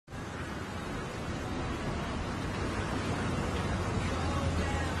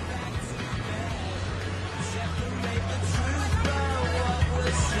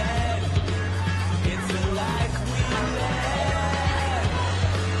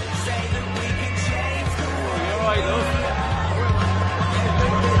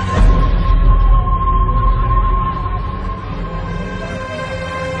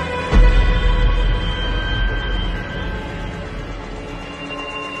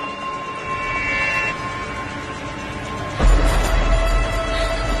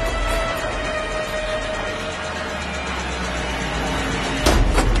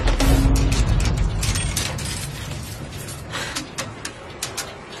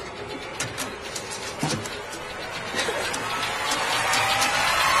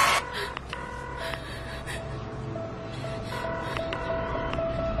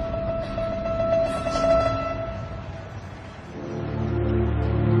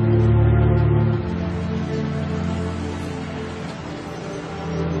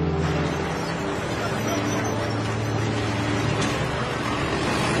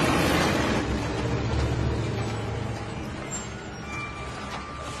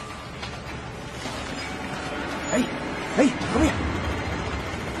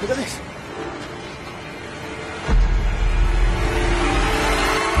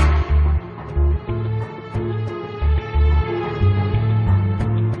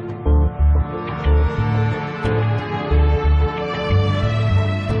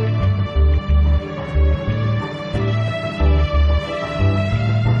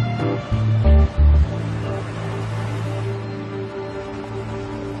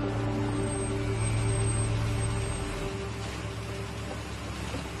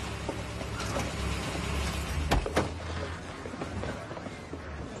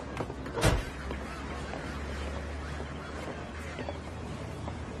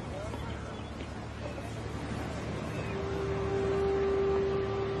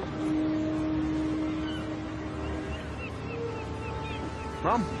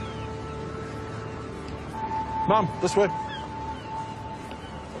Mum? Mum, this way.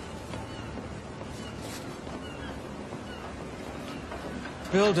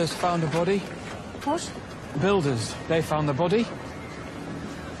 Builders found a body. What? Builders, they found the body.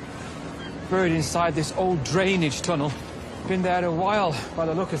 Buried inside this old drainage tunnel. Been there a while, by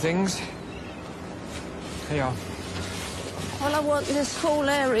the look of things. Here you are. Well, I want this whole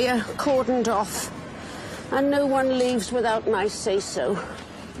area cordoned off. And no one leaves without my say-so.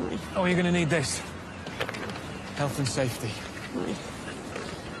 Right. Oh, you're going to need this. Health and safety. Right.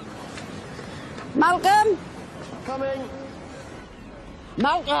 Malcolm! Coming.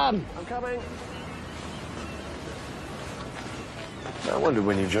 Malcolm! I'm coming. I wondered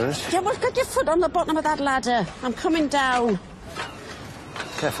when you'd join us. Yeah, well, get your foot on the bottom of that ladder. I'm coming down.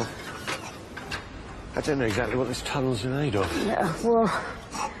 Careful. I don't know exactly what this tunnel's made of. Yeah, well,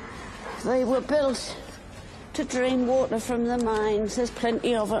 they were built to drain water from the mines. There's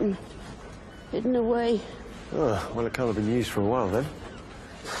plenty of them hidden away. Oh, well, it can't have been used for a while, then.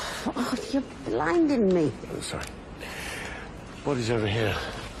 Oh, you're blinding me. Oh, sorry. Body's over here.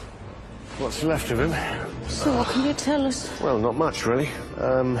 What's left of him? So what can you tell us? Well, not much, really.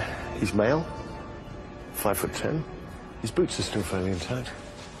 He's male. 5'10". His boots are still fairly intact.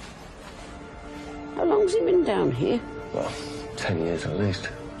 How long's he been down here? Well, 10 years at least.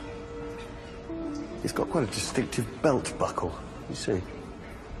 He's got quite a distinctive belt buckle, you see.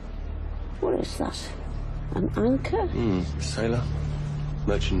 What is that? An anchor? Sailor.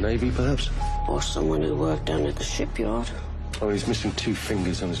 Merchant Navy, perhaps? Or someone who worked down at the shipyard? Oh, he's missing 2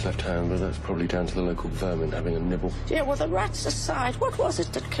 fingers on his left hand, but that's probably down to the local vermin having a nibble. Yeah, well, the rats aside, what was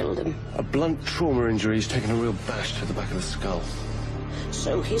it that killed him? A blunt trauma injury. He's taken a real bash to the back of the skull.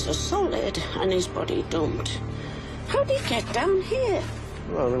 So he's a solid, and his body dumped. How'd he get down here?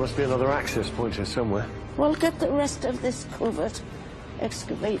 Well, there must be another access point here somewhere. Well, get the rest of this covered,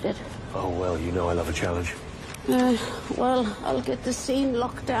 excavated. Oh, well, you know I love a challenge. Well, I'll get the scene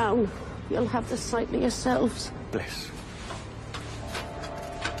locked down. You'll have the site to yourselves. Bliss.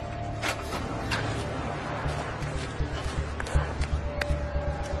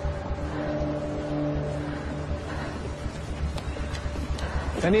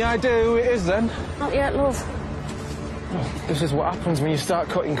 Any idea who it is, then? Not yet, love. Oh, this is what happens when you start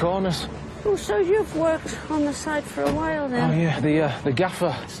cutting corners. Oh, so you've worked on the site for a while, then? Oh, yeah, the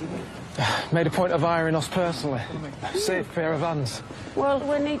gaffer made a point of hiring us personally. Safe pair of hands. Well,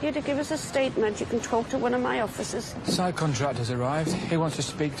 we need you to give us a statement. You can talk to one of my officers. Site contractor's arrived. He wants to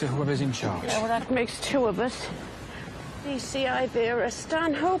speak to whoever's in charge. Yeah, well, that makes 2 of us. DCI Vera,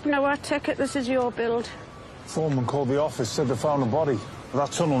 Stanhope. Now, I take it this is your build. Foreman called the office, said they found a body.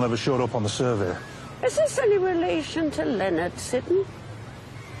 That tunnel never showed up on the survey. Is this any relation to Leonard Sidden?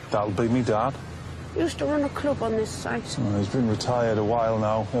 That'll be me dad. Used to run a club on this site. Oh, he's been retired a while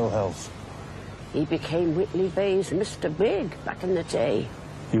now, ill health. He became Whitley Bay's Mr. Big back in the day.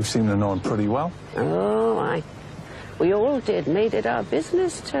 You seem to know him pretty well. Oh, aye. We all did. Made it our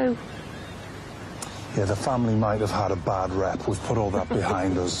business, too. Yeah, the family might have had a bad rep. We've put all that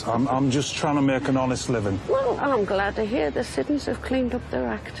behind us. I'm just trying to make an honest living. Well, I'm glad to hear the Siddens have cleaned up their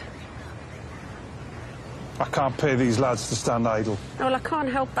act. I can't pay these lads to stand idle. Well, I can't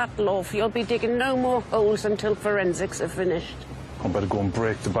help that, love. You'll be digging no more holes until forensics are finished. I better go and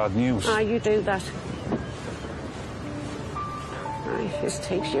break the bad news. Ah, you do that. Aye, this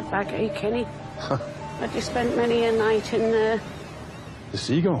takes you back, eh, Kenny? Had you spent many a night in there? The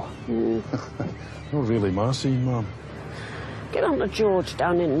Seagull? Not really my scene, Mum. Get on to George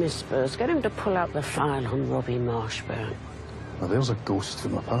down in Mispers. Get him to pull out the file on Robbie Marshburn. Well, there's a ghost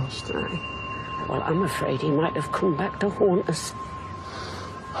from the past. Aye. Well, I'm afraid he might have come back to haunt us.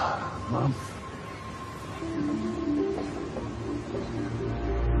 Mum.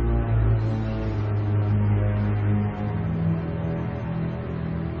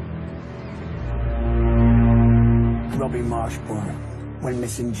 Robbie Marshburn went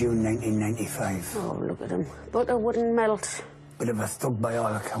missing June 1995. Oh, look at him. Butter wouldn't melt. Bit of a thug by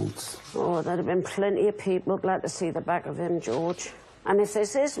all accounts. Oh, there'd have been plenty of people glad to see the back of him, George. And if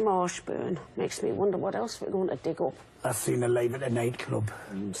this is Marshburn, makes me wonder what else we're going to dig up. I've seen her live at a nightclub.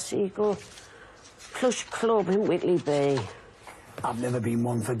 Seagull. Plush Club in Whitley Bay. I've never been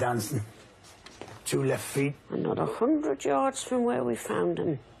one for dancing. 2 left feet. And not 100 yards from where we found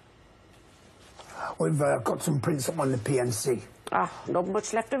him. We've got some prints up on the PNC. Ah, not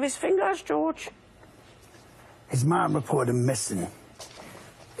much left of his fingers, George. His mum reported him missing.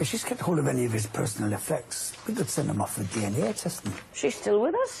 If she's kept hold of any of his personal effects, we could send him off for DNA testing. She's still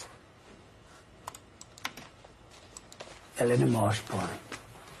with us? Eleanor Marshburn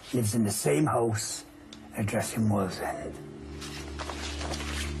lives in the same house, address in Wallsend.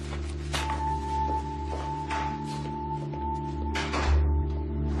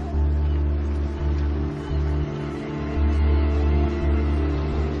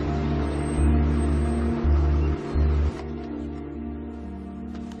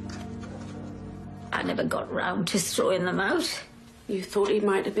 got round to throwing them out. You thought he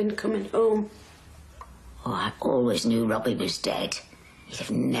might have been coming home? Oh, I always knew Robbie was dead. He'd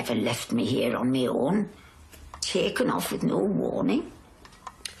have never left me here on my own. Taken off with no warning.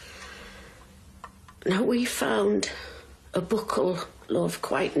 Now, we found a buckle, love,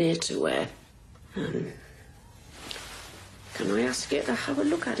 quite near to where. Can I ask you to have a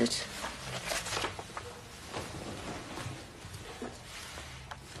look at it?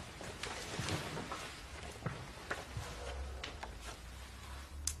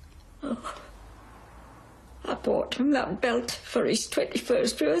 Oh, I bought him that belt for his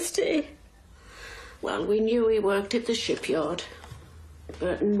 21st birthday. Well, we knew he worked at the shipyard.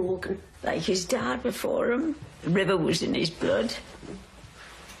 Burton Morgan. Like his dad before him. The river was in his blood.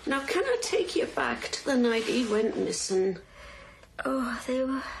 Now, can I take you back to the night he went missing? Oh,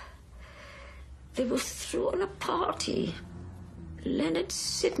 they were throwing a party. Leonard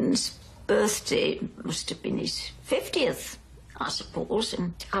Siddon's birthday must have been his 50th, I suppose,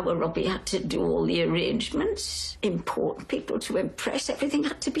 and our Robbie had to do all the arrangements. Important people to impress. Everything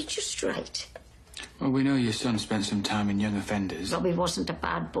had to be just right. Well, we know your son spent some time in young offenders. Robbie wasn't a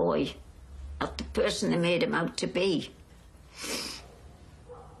bad boy. Not the person they made him out to be.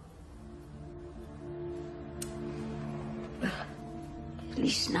 Well, at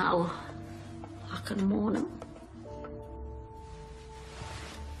least now I can mourn him.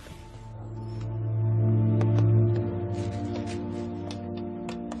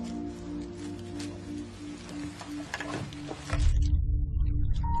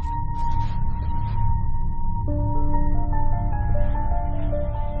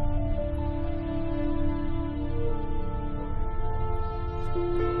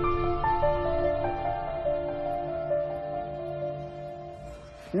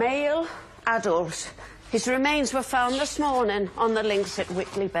 Male, adult. His remains were found this morning on the links at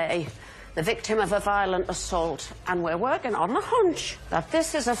Whitley Bay, the victim of a violent assault, and we're working on a hunch that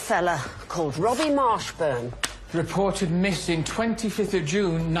this is a fella called Robbie Marshburn. Reported missing 25th of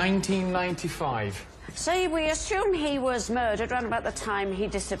June, 1995. See, we assume he was murdered around about the time he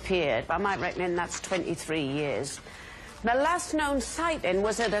disappeared. By my reckoning, that's 23 years. The last known sighting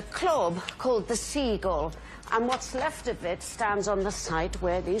was at a club called the Seagull, and what's left of it stands on the site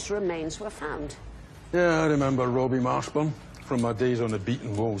where these remains were found. Yeah, I remember Robbie Marshburn from my days on the beat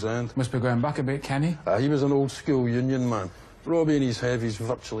in Wall's End. Must be going back a bit, Kenny. He was an old school union man. Robbie and his heavies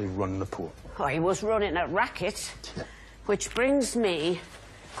virtually run the port. Oh, he was running a racket. Which brings me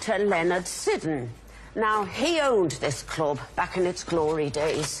to Leonard Siddon. Now, he owned this club back in its glory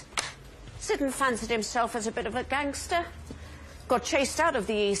days. Siddon fancied himself as a bit of a gangster. Got chased out of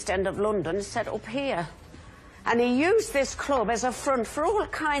the East End of London and set up here. And he used this club as a front for all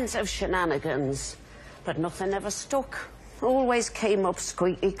kinds of shenanigans. But nothing ever stuck. Always came up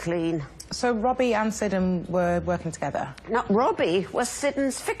squeaky clean. So Robbie and Siddon were working together? Now, Robbie was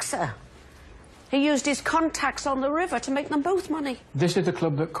Siddon's fixer. He used his contacts on the river to make them both money. This is the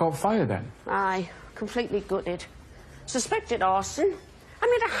club that caught fire, then? Aye, completely gutted. Suspected arson. I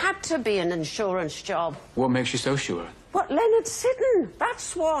mean, it had to be an insurance job. What makes you so sure? What, Leonard Siddon?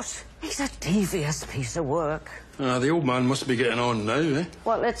 That's what. He's a devious piece of work. The old man must be getting on now, eh?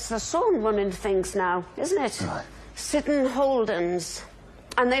 Well, it's the son running things now, isn't it? Aye. Siddon Holdens.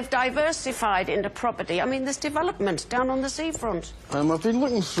 And they've diversified into property. I mean, there's development down on the seafront. I've been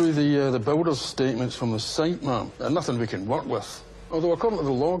looking through the builder's statements from the site, ma'am, and nothing we can work with. Although, according to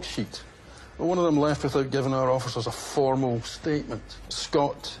the log sheet, one of them left without giving our officers a formal statement.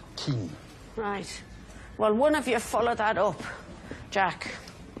 Scott Keane. Right. Well, one of you follow that up, Jack.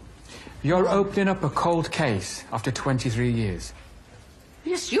 You're opening up a cold case after 23 years.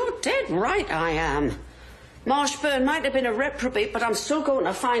 Yes, you're dead right, I am. Marshburn might have been a reprobate, but I'm still going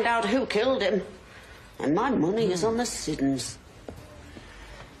to find out who killed him. And my money is on the Siddons.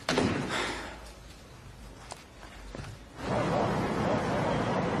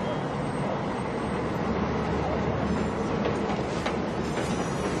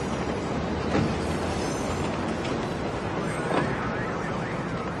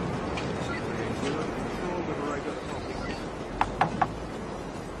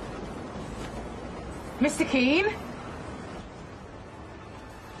 Mr. Keane?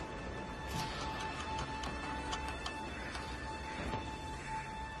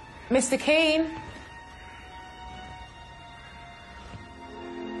 Mr. Keane?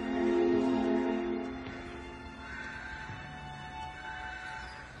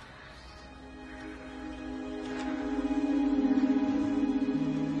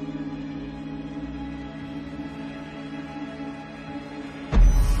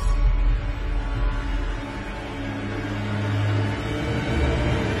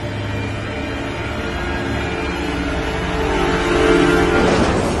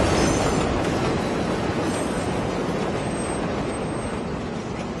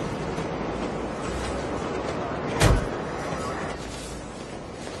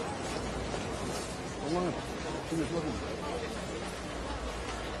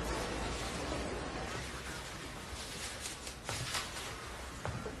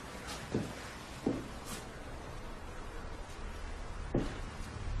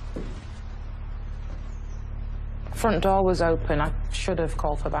 Front door was open. I should have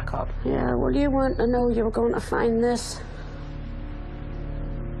called for backup. Yeah, well, you weren't to know you were going to find this.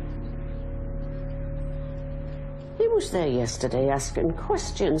 He was there yesterday asking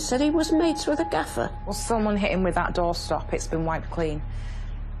questions, said he was mates with a gaffer. Well, someone hit him with that doorstop. It's been wiped clean.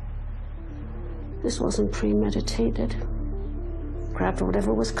 This wasn't premeditated. Grabbed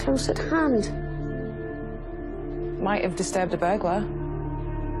whatever was close at hand. Might have disturbed a burglar.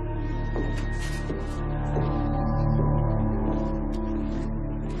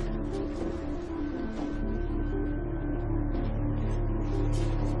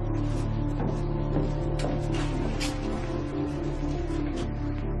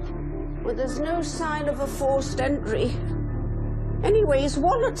 Well, there's no sign of a forced entry. Anyway, his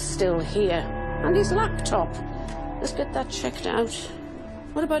wallet's still here. And his laptop. Let's get that checked out.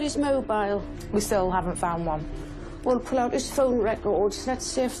 What about his mobile? We still haven't found one. We'll pull out his phone records. Let's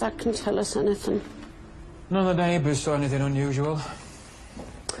see if that can tell us anything. None of the neighbours saw anything unusual.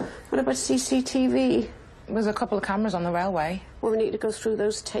 What about CCTV? There's a couple of cameras on the railway. Well, we need to go through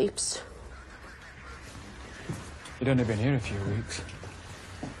those tapes. He'd only been here a few weeks.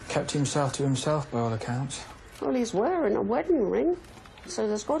 Kept himself to himself, by all accounts. Well, he's wearing a wedding ring, so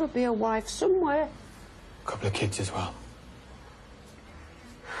there's got to be a wife somewhere. A couple of kids as well.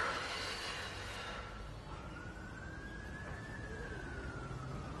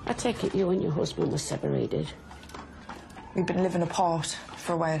 I take it you and your husband were separated. We've been living apart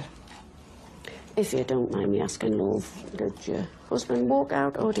for a while. If you don't mind me asking, love, did your husband walk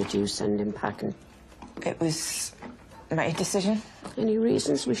out or did you send him packing? It was my decision. Any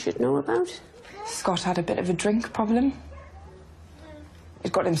reasons we should know about? Scott had a bit of a drink problem.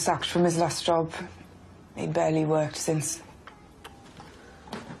 It got him sacked from his last job. He'd barely worked since.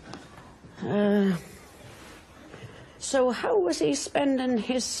 So how was he spending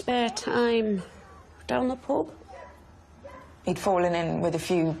his spare time? Down the pub? He'd fallen in with a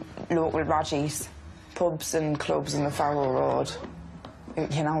few local radgies. Pubs and clubs in the Farrell Road.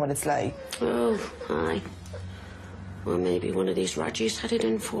 You know what it's like. Oh, aye. Well, maybe one of these radgies had it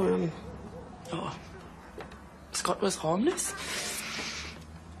in for him. Oh, Scott was harmless.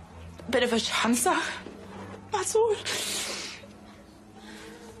 Bit of a chancer, that's all.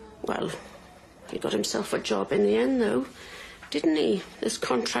 Well, he got himself a job in the end, though, didn't he? This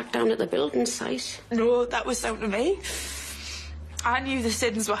contract down at the building site. No, that was down to me. I knew the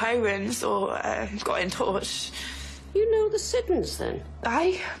Siddons were hiring, so got in touch. You know the Siddons, then?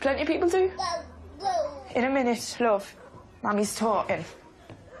 Aye, plenty of people do. In a minute, love. Mummy's talking.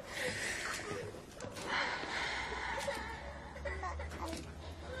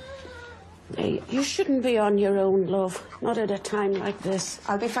 Hey, you shouldn't be on your own, love. Not at a time like this.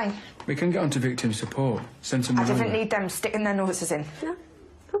 I'll be fine. We can get on to victim support. Send some I number. didn't need them sticking their noses in. No?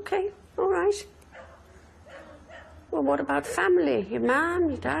 OK, all right. Well, what about family? Your mum,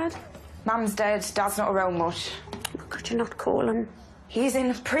 your dad? Mum's dead, Dad's not around much. Could you not call him? He's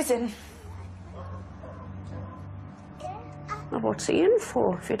in prison. Well, what's he in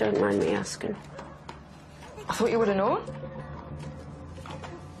for, if you don't mind me asking? I thought you would have known.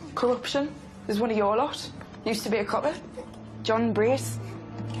 Corruption. There's one of your lot. Used to be a copper. John Brace.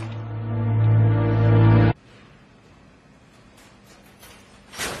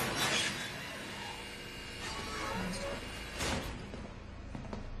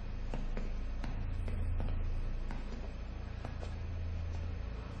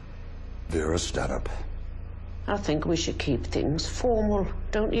 Vera, stand up. I think we should keep things formal,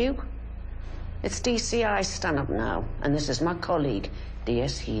 don't you? It's DCI stand-up now, and this is my colleague,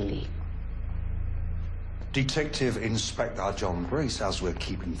 D.S. Healy. Detective Inspector John Brace, as we're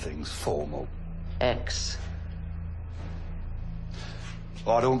keeping things formal. X.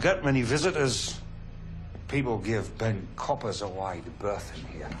 Well, I don't get many visitors. People give bent coppers a wide berth in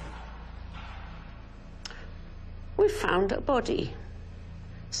here. We found a body.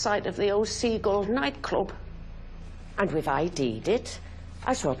 Site of the old Seagull nightclub. And we've ID'd it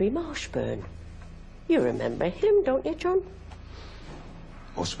as Robbie Marshburn. You remember him, don't you, John?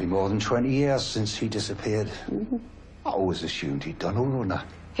 Must be more than 20 years since he disappeared. Mm-hmm. I always assumed he'd done a runner.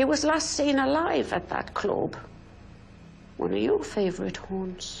 He was last seen alive at that club. One of your favourite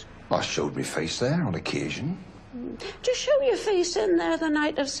haunts. I showed my face there on occasion. Did you show your face in there the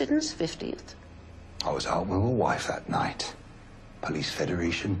night of Siddon's 50th? I was out with my wife that night. Police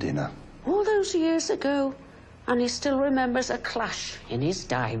Federation dinner. All those years ago. And he still remembers a clash in his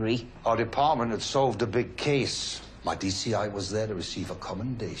diary. Our department had solved a big case. My DCI was there to receive a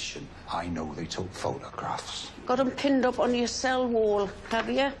commendation. I know they took photographs. Got him pinned up on your cell wall, have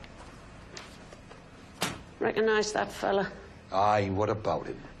you? Recognise that fella? Aye, what about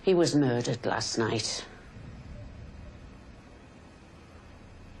him? He was murdered last night.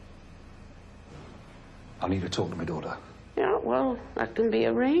 I need to talk to my daughter. Yeah, well, that can be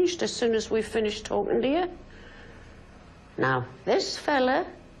arranged as soon as we've finished talking to you. Now, this fella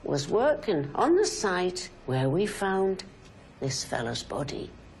was working on the site where we found this fella's body.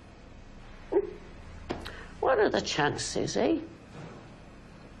 What are the chances, eh?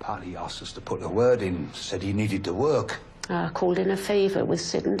 Paddy asked us to put a word in, said he needed to work. Called in a favour with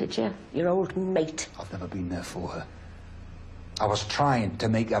Sidden, did you? Your old mate. I've never been there for her. I was trying to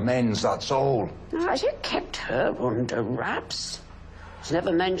make amends, that's all. You kept her under wraps. It's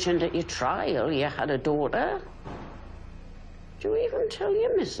never mentioned at your trial you had a daughter. Did you even tell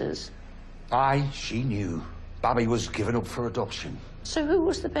your missus? Aye, she knew. Babby was given up for adoption. So who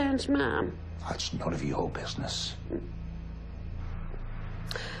was the bairn's mum? That's none of your business.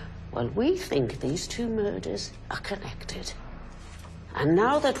 Well, we think these two murders are connected. And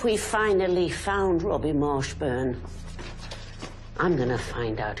now that we've finally found Robbie Marshburn, I'm gonna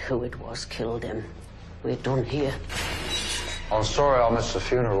find out who it was killed him. We're done here. I'm sorry I missed the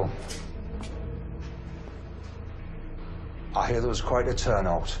funeral. I hear there was quite a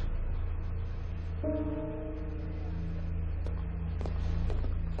turnout.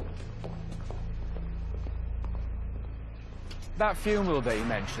 That funeral that he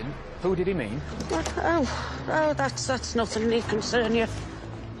mentioned, who did he mean? Oh, that's nothing need concern you.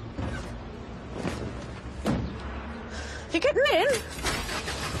 You getting in?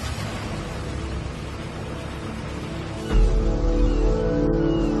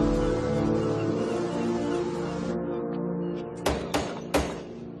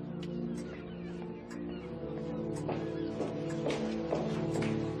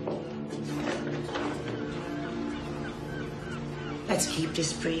 Let's keep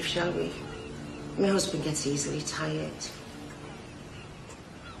this brief, shall we? My husband gets easily tired.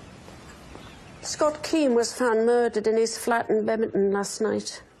 Scott Keane was found murdered in his flat in Bebington last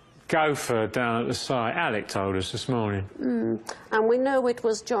night. Gopher down at the site. Alec told us this morning. And we know it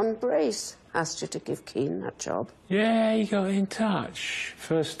was John Brace asked you to give Keane that job. Yeah, he got in touch.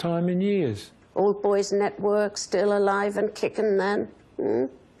 First time in years. Old Boys Network still alive and kicking then.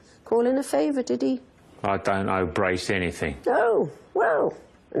 Call in a favour, did he? I don't owe Brace anything. Oh, well,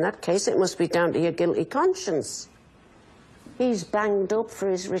 in that case it must be down to your guilty conscience. He's banged up for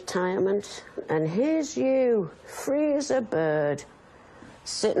his retirement, and here's you, free as a bird,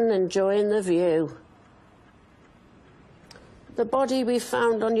 sitting enjoying the view. The body we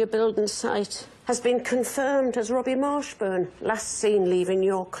found on your building site has been confirmed as Robbie Marshburn, last seen leaving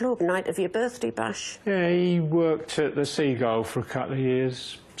your club night of your birthday bash. Yeah, he worked at the Seagull for a couple of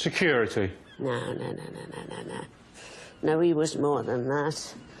years. Security. No. No, he was more than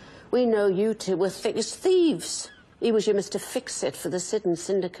that. We know you two were thick as thieves. He was your Mr. Fix-It for the Sidden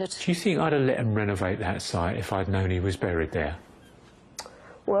Syndicate. Do you think I'd have let him renovate that site if I'd known he was buried there?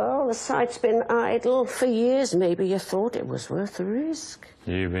 Well, the site's been idle for years. Maybe you thought it was worth the risk.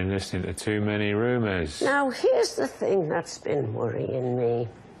 You've been listening to too many rumours. Now, here's the thing that's been worrying me.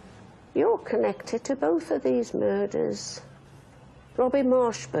 You're connected to both of these murders. Robbie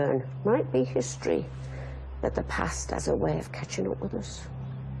Marshburn might be history, but the past has a way of catching up with us.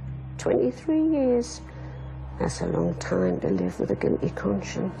 23 years. That's a long time to live with a guilty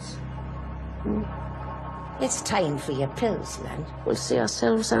conscience. It's time for your pills, Len. We'll see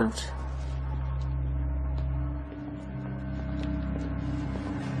ourselves out.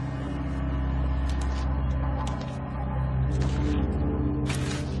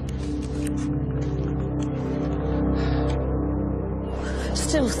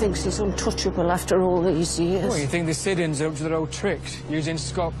 Still thinks he's untouchable after all these years. Well, you think the Siddons are up to their old tricks, using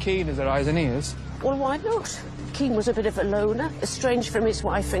Scott Keane as their eyes and ears? Well, why not? Keane was a bit of a loner, estranged from his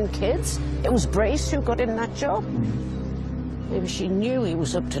wife and kids. It was Brace who got him that job. Maybe she knew he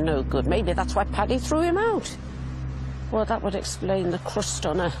was up to no good. Maybe that's why Paddy threw him out. Well, that would explain the crust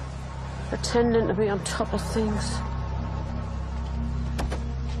on her, pretending to be on top of things.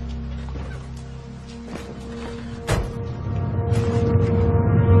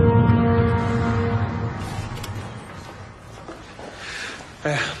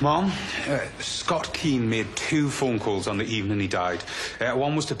 Mom, Scott Keane made 2 phone calls on the evening he died.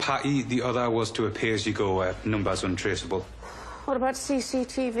 One was to Patty, the other was to a pay-as-you-go, numbers untraceable. What about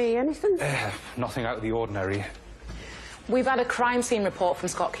CCTV? Anything? Nothing out of the ordinary. We've had a crime scene report from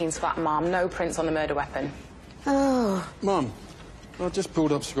Scott Keane's flat, Mum. No prints on the murder weapon. Oh. Mum, I just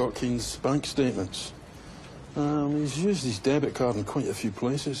pulled up Scott Keane's bank statements. He's used his debit card in quite a few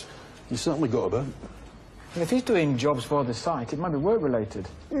places. He's certainly got about. And if he's doing jobs for the site, it might be work-related.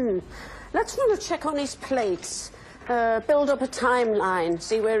 Let's run a check on his plates. Build up a timeline,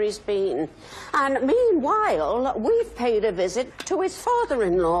 see where he's been. And meanwhile, we've paid a visit to his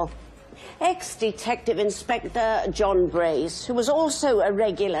father-in-law. Ex-Detective Inspector John Brace, who was also a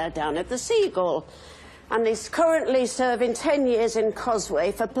regular down at the Seagull, and is currently serving 10 years in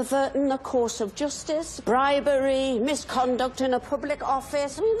Causeway for perverting the course of justice, bribery, misconduct in a public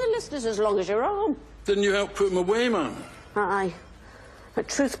office. I mean, the list is as long as your arm. Didn't you help put him away, ma'am? Aye. But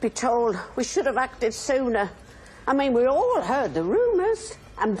truth be told, we should have acted sooner. I mean, we all heard the rumours.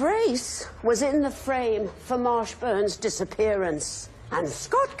 And Brace was in the frame for Marshburn's disappearance. And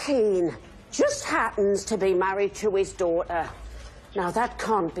Scott Keane just happens to be married to his daughter. Now, that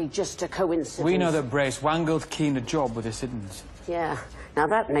can't be just a coincidence. We know that Brace wangled Keane a job with the Siddons. Yeah. Now,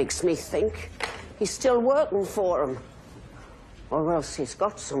 that makes me think he's still working for them. Or else he's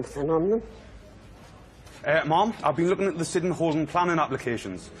got something on them. Mom, I've been looking at the Siddon housing planning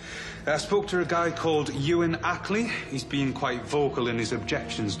applications. I spoke to a guy called Ewan Ackley. He's been quite vocal in his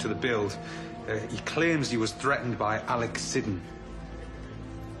objections to the build. He claims he was threatened by Alex Siddon.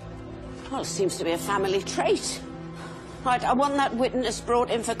 Well, it seems to be a family trait. Right, I want that witness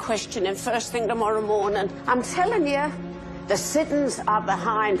brought in for questioning first thing tomorrow morning. I'm telling you, the Siddons are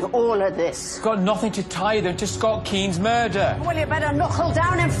behind all of this. It's got nothing to tie them to Scott Keane's murder. Well, you better knuckle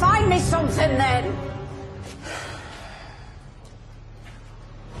down and find me something then.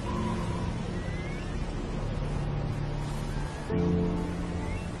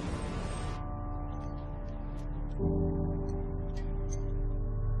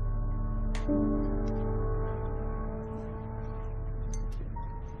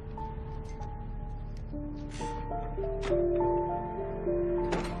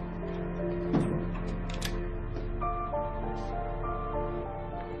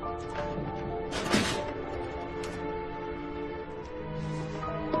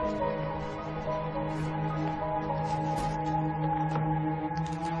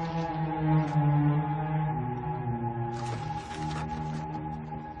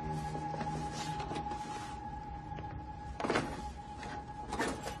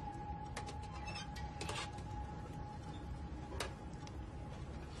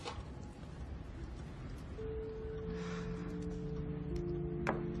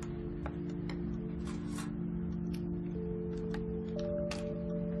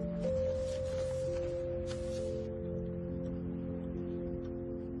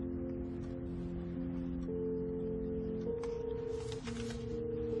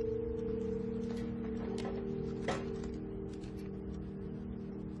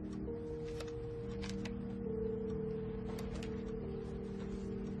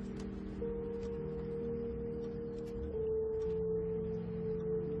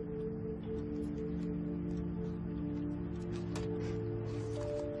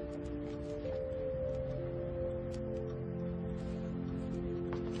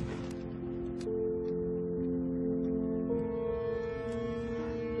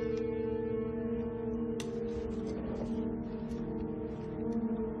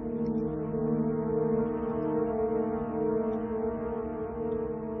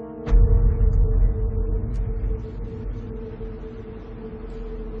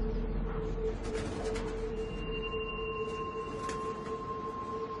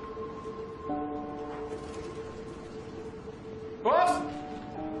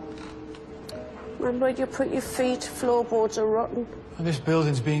 Remember where you put your feet? Floorboards are rotten. And this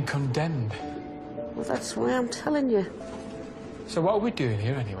building's being condemned. Well, that's why I'm telling you. So what are we doing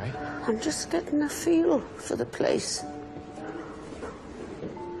here, anyway? I'm just getting a feel for the place.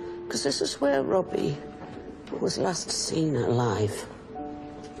 Because this is where Robbie was last seen alive.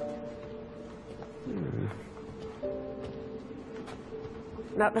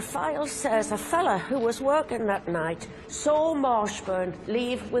 Now, the file says a fella who was working that night saw Marshburn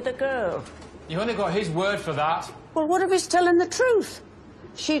leave with a girl. You only got his word for that. Well, what if he's telling the truth?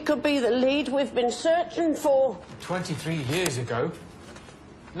 She could be the lead we've been searching for. 23 years ago.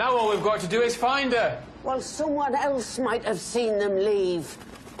 Now all we've got to do is find her. Well, someone else might have seen them leave.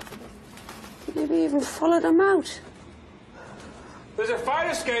 Maybe even followed them out. There's a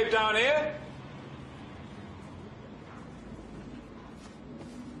fire escape down here.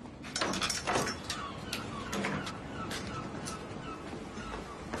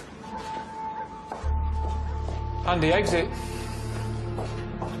 Handy exit.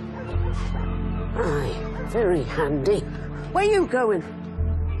 Aye, very handy. Where you going?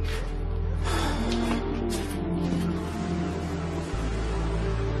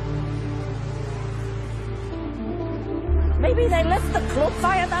 Maybe they left the club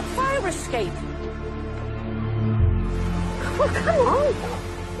via that fire escape. Well, come on.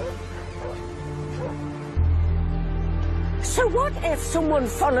 So what if someone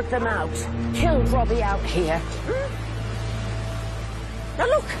followed them out, killed Robbie out here? Now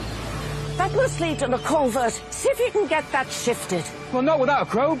look, That must lead to the culvert. See if you can get that shifted. Well, not without a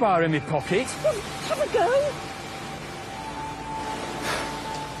crowbar in my pocket. Well, have a go.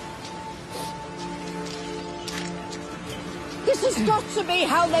 This has got to be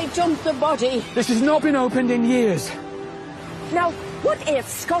how they dumped the body. This has not been opened in years. Now, what if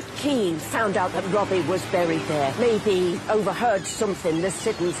Scott Keane found out that Robbie was buried there? Maybe overheard something the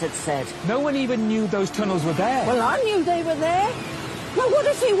Siddons had said. No one even knew those tunnels were there. Well, I knew they were there. Now, what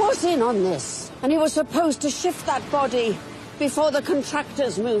if he was in on this? And he was supposed to shift that body before the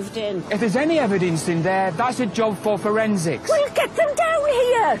contractors moved in? If there's any evidence in there, that's a job for forensics. Well, get them down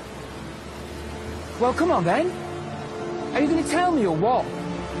here. Well, come on, then. Are you going to tell me or what?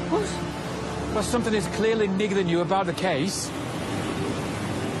 What? Well, something is clearly niggling you about the case.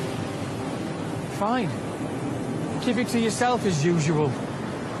 Fine. Keep it to yourself as usual.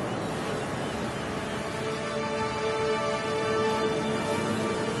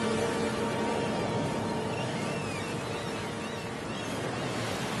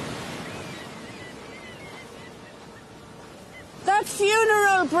 That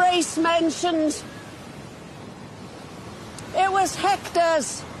funeral Brace mentioned, it was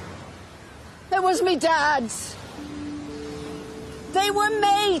Hector's. It was me dad's. They were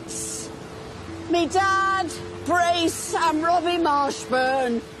mates. Me dad, Brace, and Robbie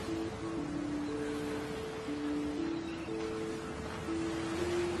Marshburn.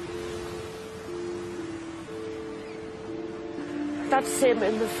 That's him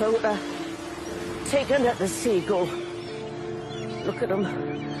in the photo, taken at the Seagull. Look at them,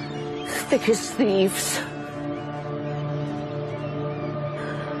 thick as thieves.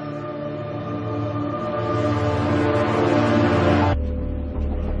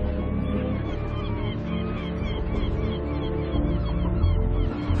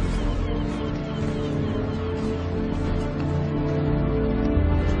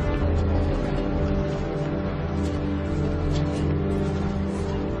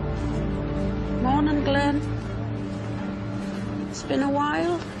 Morning, Glenn. It's been a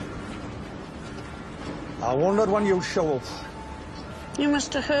while. I wondered when you'd show up. You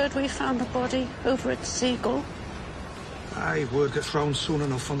must have heard we found the body over at the Seagull. Aye, word gets round soon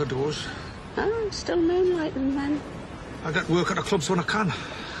enough on the doors. Oh, still moonlighting then. I get work at the clubs when I can.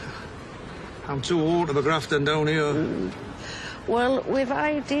 I'm too old to be grafting down here. Well, we've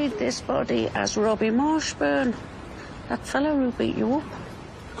ID'd this body as Robbie Marshburn. That fellow who beat you up.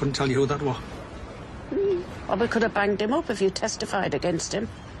 Couldn't tell you who that was. Or we could have banged him up if you testified against him.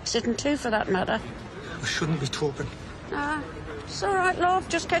 Sitting too, for that matter. We shouldn't be talking. Ah, it's all right, love.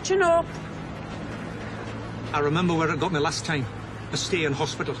 Just catching up. I remember where it got me last time. A stay in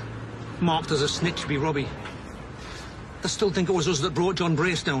hospital. Marked as a snitch by Robbie. I still think it was us that brought John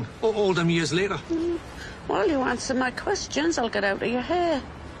Brace down. All them years later. Well, you answer my questions, I'll get out of your hair.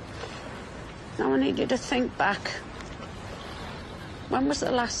 Now I need you to think back. When was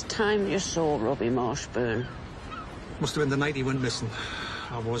the last time you saw Robbie Marshburn? Must have been the night he went missing.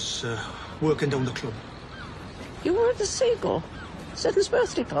 I was working down the club. You were at the Seagull? Siddon's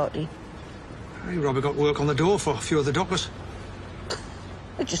birthday party? Hey, Robbie got work on the door for a few of the dockers.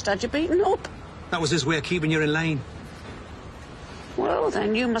 They just had you beaten up. That was his way of keeping you in line. Well,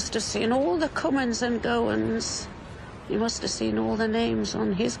 then you must have seen all the comings and goings. You must have seen all the names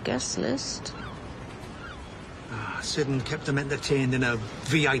on his guest list. Siddon kept them entertained in a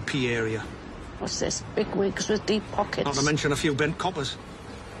VIP area. What's this? Big wigs with deep pockets? Not to mention a few bent coppers.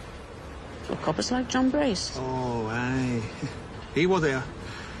 So coppers like John Brace? Oh, aye. He was there.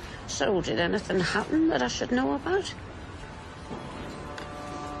 So did anything happen that I should know about?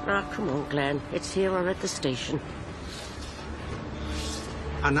 Ah, come on, Glenn. It's here or at the station.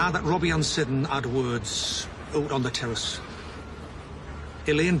 And now that Robbie and Siddon had words out on the terrace,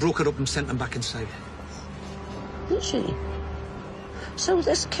 Elaine broke it up and sent them back inside. Did she? So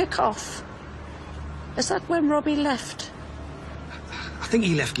this kick-off, is that when Robbie left? I think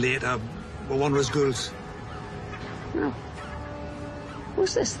he left later, with one of his girls. No.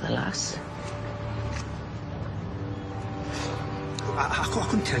 Was this the lass? I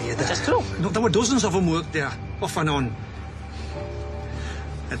couldn't tell you that. Just look. No, there were dozens of them worked there, off and on.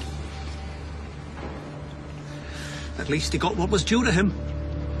 At least he got what was due to him.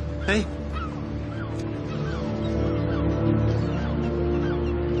 Eh?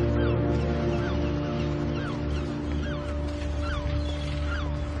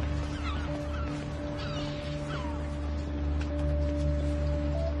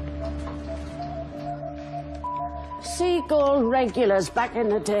 Seagull regulars back in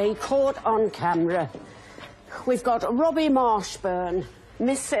the day, caught on camera. We've got Robbie Marshburn,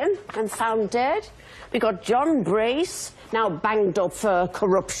 missing and found dead. We've got John Brace, now banged up for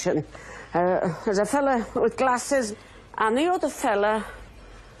corruption. There's a fella with glasses, and the other fella...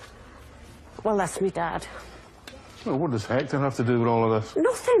 Well, that's me dad. Well, what does Hector have to do with all of this?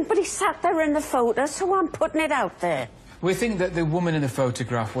 Nothing, but he sat there in the photo, so I'm putting it out there. We think that the woman in the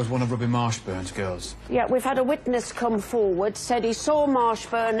photograph was one of Robbie Marshburn's girls. Yeah, we've had a witness come forward, said he saw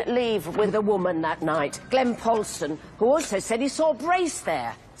Marshburn leave with a woman that night, Glenn Paulson, who also said he saw Brace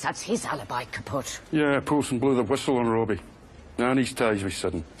there. That's his alibi kaput. Yeah, Paulson blew the whistle on Robbie. And he's tased me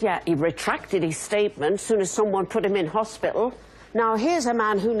sudden. Yeah, he retracted his statement as soon as someone put him in hospital. Now, here's a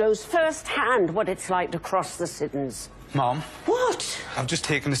man who knows firsthand what it's like to cross the Siddons. Mom? What? I've just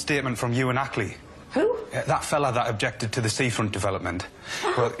taken a statement from Ewan Ackley. Who? That fella that objected to the seafront development.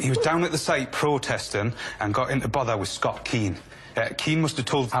 Well, he was down at the site protesting and got into bother with Scott Keane. Keane must have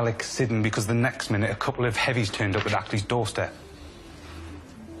told Alex Siddon because the next minute a couple of heavies turned up at Ackley's doorstep.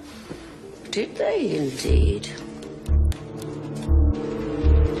 Did they indeed?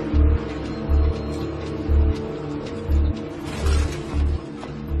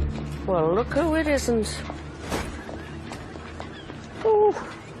 Well, look who it isn't. Oh,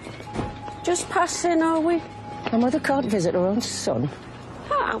 just passing, are we? A mother can't visit her own son.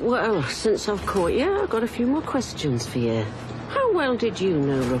 Ah, well, since I've caught you, I've got a few more questions for you. How well did you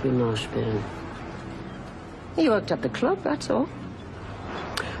know Robbie Marshburn? He worked at the club, that's all.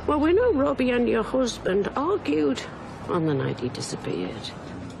 Well, we know Robbie and your husband argued on the night he disappeared.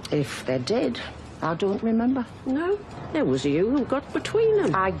 If they did, I don't remember. No, it was you who got between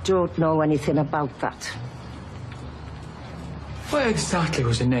them. I don't know anything about that. What exactly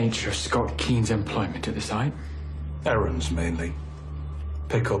was the nature of Scott Keane's employment at the site? Errands, mainly.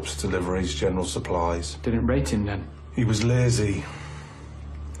 Pickups, deliveries, general supplies. Didn't rate him, then? He was lazy,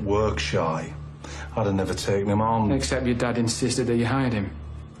 work-shy. I'd have never taken him on. Except your dad insisted that you hired him.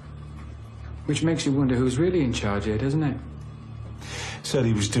 Which makes you wonder who's really in charge here, doesn't it? Said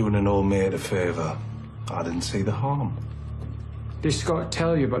he was doing an old mate a favour. I didn't see the harm. Did Scott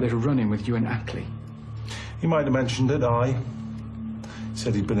tell you about this run-in with you and Ackley? He might have mentioned it, aye.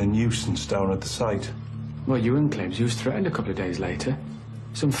 Said he'd been a nuisance down at the site. Well, Ewan claims he was threatened a couple of days later.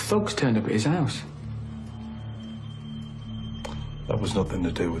 Some thugs turned up at his house. That was nothing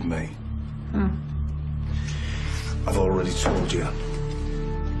to do with me. Hmm. I've already told you.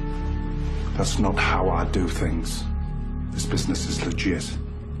 That's not how I do things. This business is legit.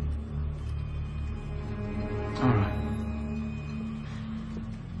 All right.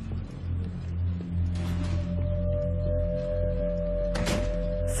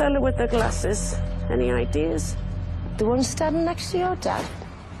 Fella with the glasses. Any ideas? The one standing next to your dad?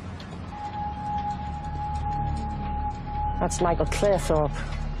 That's Michael Claythorpe.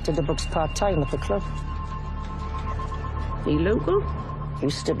 Did the books part-time at the club. He local?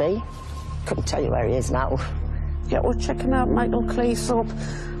 Used to be. Couldn't tell you where he is now. Yeah, we're checking out Michael Claythorpe.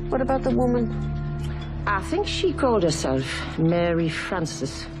 What about the woman? I think she called herself Mary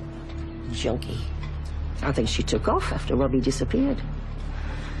Frances. Junkie. I think she took off after Robbie disappeared.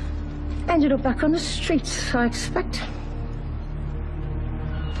 Ended up back on the streets, I expect.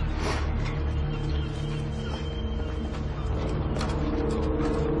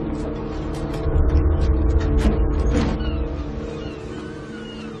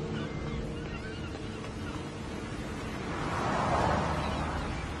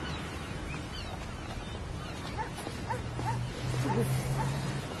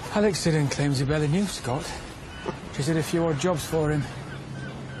 Alex Siddon claims he barely knew Scott. She did a few odd jobs for him.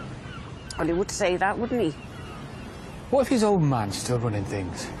 Well, he would say that, wouldn't he? What if his old man's still running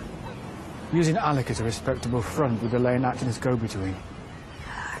things? Using Alec as a respectable front with the lane acting as go-between.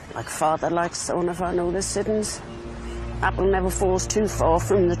 Like father, like son, if I know the Siddons. Apple never falls too far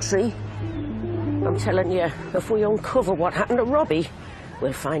from the tree. I'm telling you, if we uncover what happened to Robbie,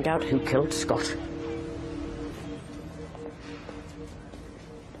 we'll find out who killed Scott.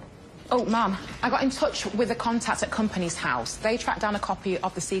 Oh, Mum, I got in touch with a contact at Company's house. They tracked down a copy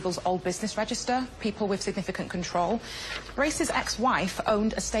of the Seagulls' old business register, people with significant control. Brace's ex-wife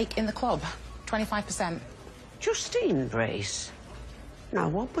owned a stake in the club, 25%. Justine Brace? Now,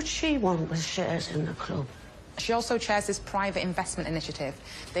 what would she want with shares in the club? She also chairs this private investment initiative.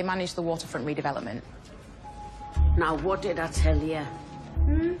 They manage the waterfront redevelopment. Now, what did I tell you?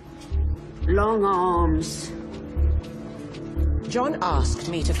 Long arms. John asked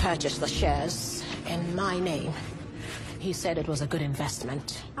me to purchase the shares in my name. He said it was a good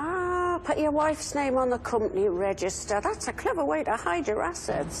investment. Ah, put your wife's name on the company register. That's a clever way to hide your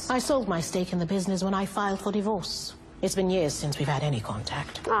assets. I sold my stake in the business when I filed for divorce. It's been years since we've had any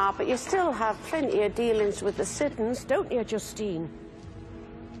contact. Ah, but you still have plenty of dealings with the Siddons, don't you, Justine?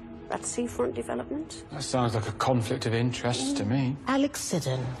 that seafront development? That sounds like a conflict of interest to me. Alex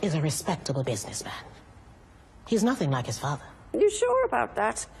Siddon is a respectable businessman. He's nothing like his father. You sure about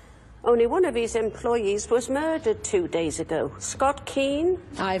that? Only one of his employees was murdered 2 days ago. Scott Keane?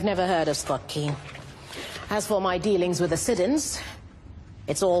 I've never heard of Scott Keane. As for my dealings with the Siddons,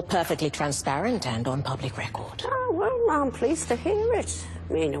 it's all perfectly transparent and on public record. Oh, well, I'm pleased to hear it.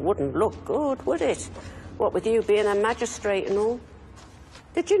 I mean, it wouldn't look good, would it? What with you being a magistrate and all.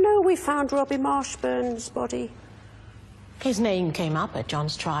 Did you know we found Robbie Marshburn's body? His name came up at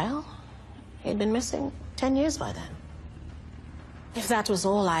John's trial. He'd been missing 10 years by then. If that was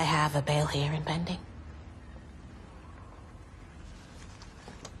all, I have a bail hearing pending.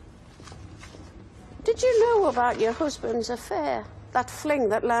 Did you know about your husband's affair? That fling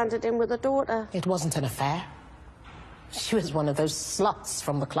that landed him with a daughter? It wasn't an affair. She was one of those sluts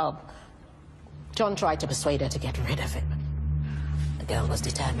from the club. John tried to persuade her to get rid of him. The girl was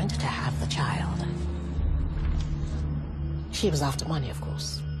determined to have the child. She was after money, of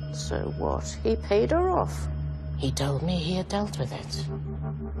course. So what? He paid her off? He told me he had dealt with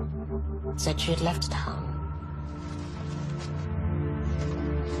it. Said she had left town.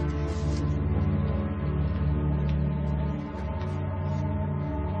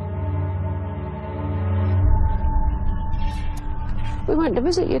 We went to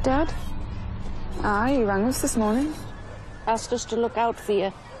visit your dad. Aye, he rang us this morning. Asked us to look out for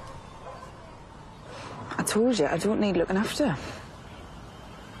you. I told you, I don't need looking after.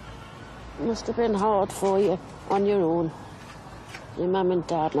 Must have been hard for you, on your own. Your mum and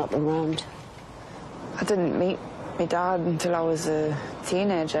dad not around. I didn't meet my dad until I was a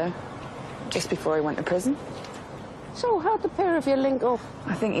teenager, just before he went to prison. So how'd the pair of you link up?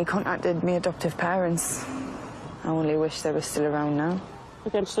 I think he contacted me adoptive parents. I only wish they were still around now.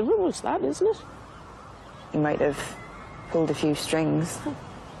 Against the rules, that, isn't it? He might have pulled a few strings.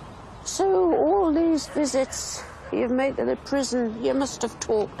 So all these visits you've made to the prison, you must have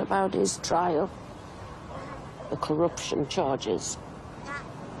talked about his trial. The corruption charges.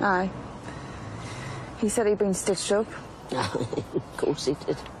 Aye. He said he'd been stitched up. Of course he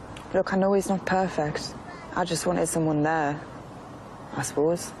did. Look, I know he's not perfect. I just wanted someone there, I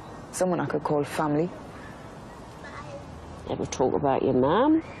suppose. Someone I could call family. Ever talk about your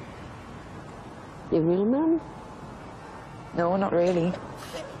mum? Your real mum? No, not really.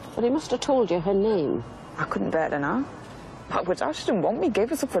 But he must have told you her name. I couldn't bear to know. But I didn't want me.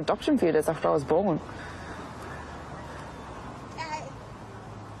 Gave us up for adoption 2 days after I was born.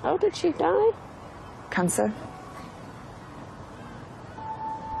 How did she die? Cancer.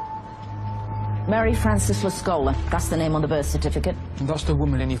 Mary Frances Lascola. That's the name on the birth certificate. And that's the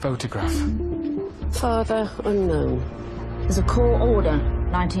woman in your photograph. Father unknown. There's a court order,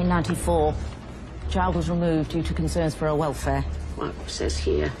 1994. Child was removed due to concerns for her welfare. Well, it says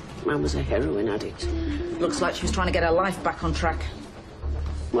here, Mum was a heroin addict. Looks like she was trying to get her life back on track.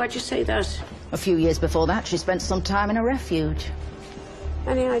 Why'd you say that? A few years before that, she spent some time in a refuge.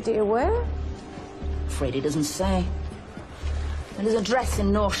 Any idea where? Afraid he doesn't say. And there's a address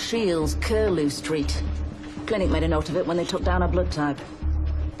in North Shields, Curlew Street. Clinic made a note of it when they took down her blood type.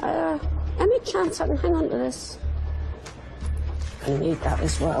 Any chance I can hang on to this? I need that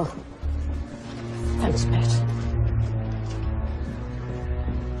as well. Thanks, Pet.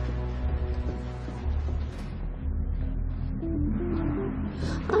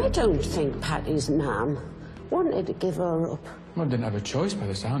 I don't think Patty's mum wanted to give her up. Well, didn't have a choice by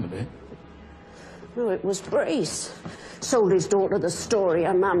the sound of it. No, it was Brace. Sold his daughter the story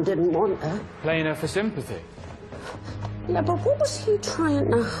her mum didn't want her. Playing her for sympathy. Yeah, but what was he trying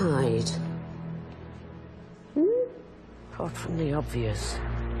to hide? Apart from the obvious.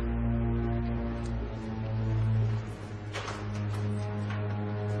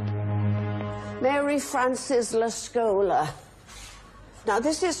 Mary Frances Lascola. Now,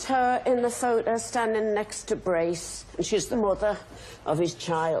 this is her in the photo standing next to Brace, and she's the mother of his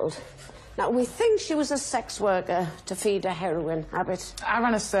child. Now, we think she was a sex worker to feed a heroin habit. I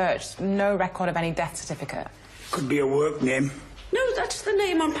ran a search. No record of any death certificate. Could be a work name. No, that's the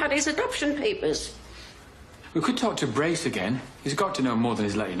name on Paddy's adoption papers. We could talk to Brace again. He's got to know more than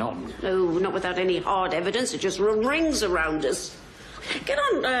he's letting on. No, not without any hard evidence. It just rings around us. Get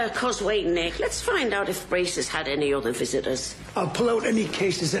on Causeway, Nick. Let's find out if Brace has had any other visitors. I'll pull out any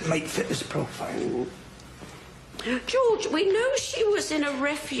cases that might fit his profile. George, we know she was in a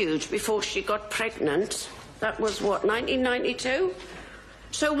refuge before she got pregnant. That was, what, 1992?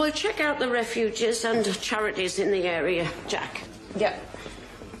 So we'll check out the refuges and charities in the area. Jack? Yep.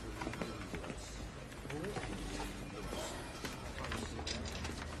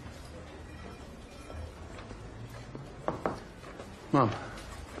 Mum,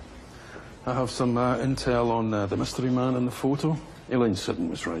 I have some intel on the mystery man in the photo. Elaine Siddon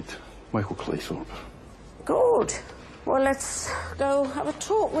was right. Michael Claythorpe. Good. Well, let's go have a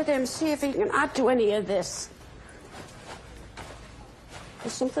talk with him, see if he can add to any of this.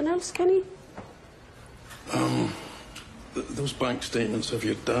 There's something else, Kenny? Those bank statements of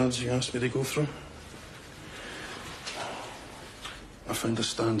your dad's you asked me to go through. I found a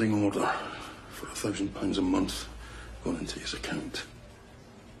standing order for £1,000 a month going into his account.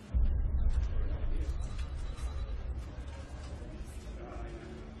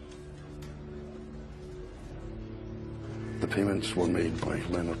 The payments were made by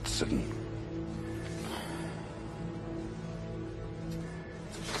Leonard Siddon.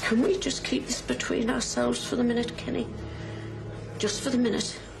 Can we just keep this between ourselves for the minute, Kenny? Just for the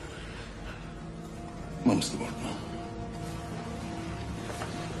minute. Mum's the word now.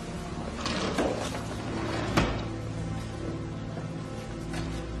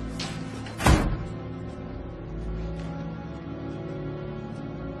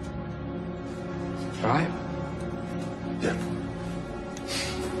 Right? Yeah.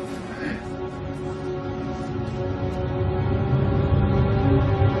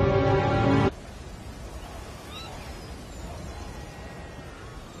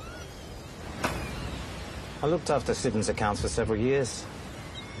 I looked after Siddon's accounts for several years.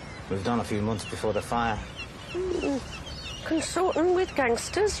 Moved on a few months before the fire. Consorting with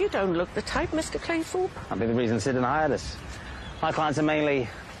gangsters? You don't look the type, Mr. Claythorpe. That'd be the reason Siddon hired us. My clients are mainly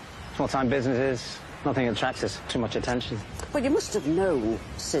small-time businesses. Nothing attracts us too much attention. Well, you must have known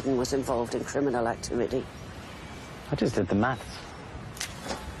Siddon was involved in criminal activity. I just did the maths.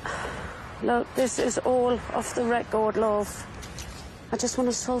 Look, this is all off the record, love. I just want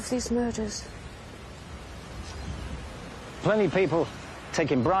to solve these murders. Plenty of people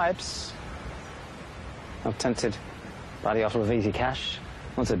taking bribes. I'm tempted by the offer of easy cash.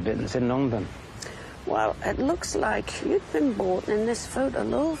 Once a bit, Siddon owned them. Well, it looks like you've been bought in this photo,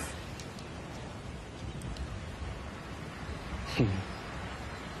 love.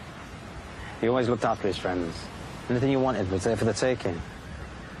 He always looked after his friends. Anything you wanted was there for the taking.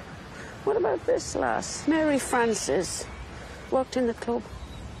 What about this lass, Mary Frances? Worked in the club.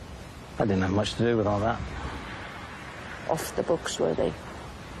 I didn't have much to do with all that. Off the books, were they?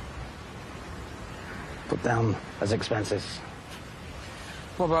 Put down as expenses.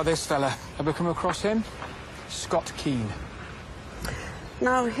 What about this fella? Ever come across him? Scott Keane.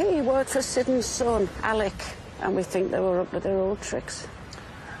 Now, he worked for Siddon's son, Alec, and we think they were up to their old tricks.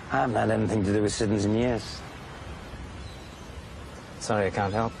 I haven't had anything to do with Siddon's in years. Sorry, I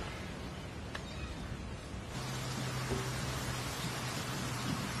can't help.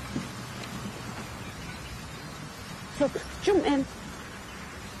 Look, jump in.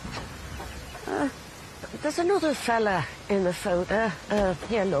 There's another fella in the photo.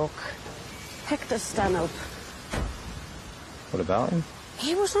 Here, look. Hector Stanhope. What about him?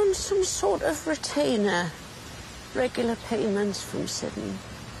 He was on some sort of retainer. Regular payments from Siddon.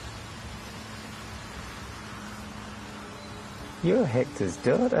 You're Hector's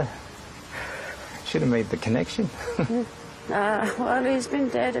daughter. Should have made the connection. Well, he's been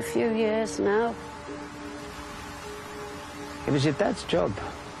dead a few years now. It was your dad's job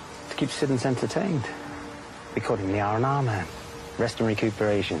to keep Siddons entertained. We called him the R&R man. Rest and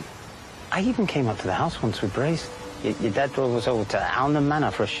recuperation. I even came up to the house once with Brace. Your dad drove us over to Alnham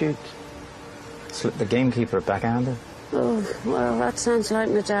Manor for a shoot. Slipped the gamekeeper a backhander. Oh, well, that sounds like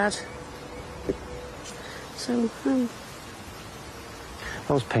my dad. So,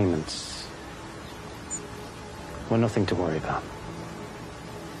 Those payments were nothing to worry about.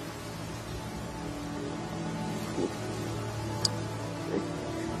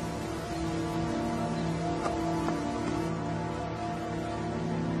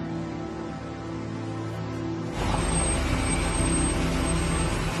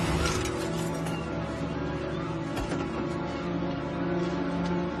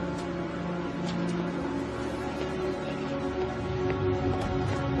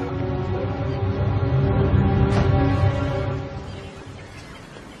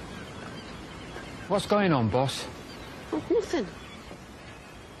 What's going on, boss? oh, nothing.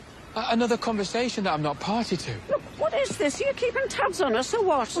 Another conversation that I'm not party to. Look, what is this? Are you keeping tabs on us, or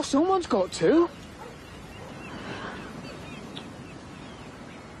what? Well, someone's got to.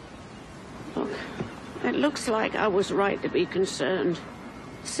 Look, it looks like I was right to be concerned.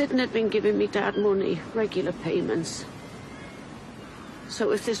 Siddon had been giving me Dad money, regular payments.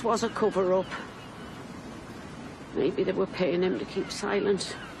 So if this was a cover-up, maybe they were paying him to keep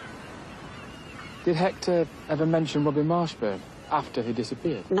silent. Did Hector ever mention Robbie Marshburn after he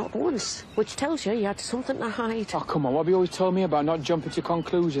disappeared? Not once, which tells you he had something to hide. Oh, come on, what have you always told me about not jumping to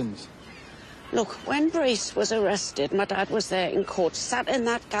conclusions? Look, when Brace was arrested, my dad was there in court, sat in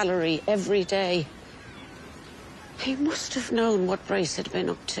that gallery every day. He must have known what Brace had been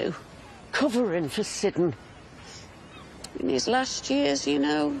up to, covering for Siddon. In his last years, you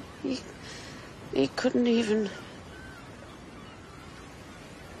know, he couldn't even...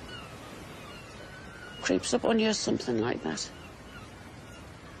 Creeps up on you or something like that.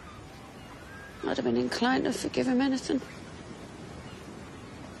 I'd have been inclined to forgive him anything.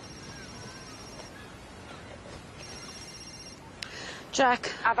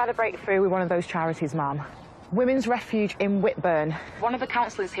 Jack. I've had a breakthrough with one of those charities, Mum. Women's Refuge in Whitburn. One of the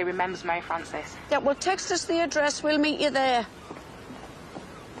counsellors here remembers Mary Frances. Yeah, well, text us the address. We'll meet you there.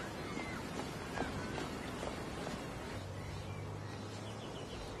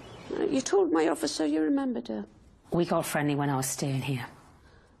 You told my officer you remembered her. We got friendly when I was staying here.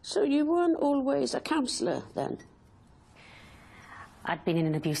 So you weren't always a counsellor, then? I'd been in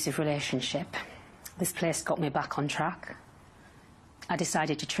an abusive relationship. This place got me back on track. I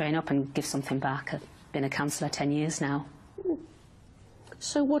decided to train up and give something back. I've been a counsellor 10 years now.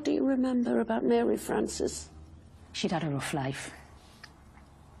 So what do you remember about Mary Frances? She'd had a rough life.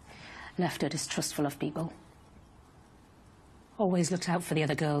 Left her distrustful of people. Always looked out for the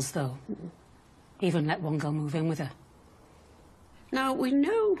other girls, though. Even let one girl move in with her. Now, we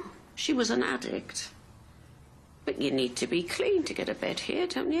know she was an addict. But you need to be clean to get a bed here,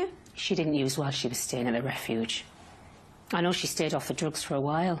 don't you? She didn't use while she was staying at the refuge. I know she stayed off the drugs for a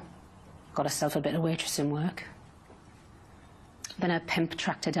while. Got herself a bit of waitressing work. Then her pimp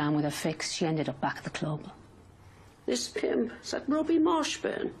tracked her down with her fix. She ended up back at the club. This pimp, is that Robbie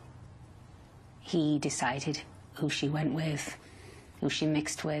Marshburn? He decided who she went with, who she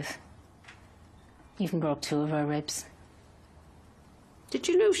mixed with. Even broke 2 of her ribs. Did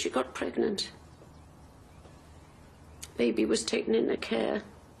you know she got pregnant? Baby was taken into care.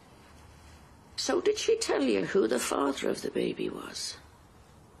 So did she tell you who the father of the baby was?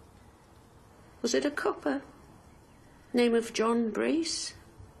 Was it a copper? Name of John Brace?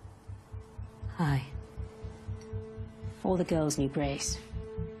 Aye. All the girls knew Brace.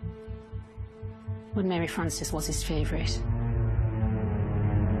 But Mary Frances was his favourite.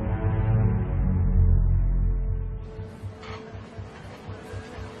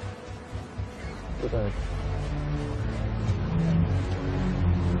 Goodbye.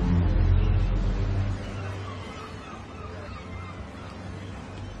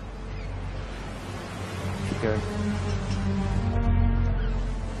 Keep going.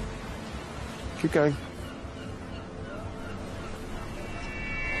 Keep going.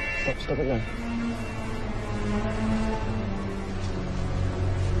 Stop it now.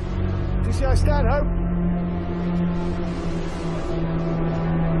 Do you see I stand, Hope?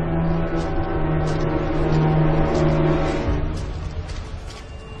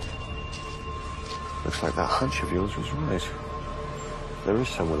 Looks like that hunch of yours was right. There is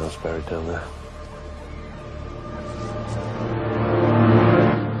someone else buried down there.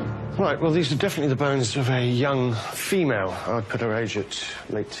 Right, well, these are definitely the bones of a young female. I'd put her age at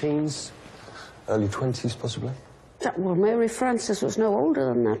late teens, early 20s, possibly. Well, Mary Frances was no older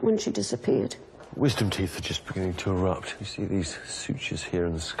than that when she disappeared. Wisdom teeth are just beginning to erupt. You see these sutures here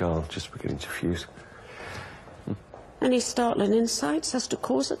in the skull just beginning to fuse. Any startling insights as to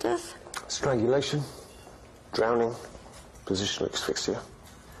cause of death? Strangulation, drowning, positional asphyxia.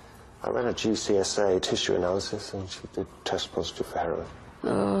 I ran a GCSA tissue analysis and she did test positive for heroin.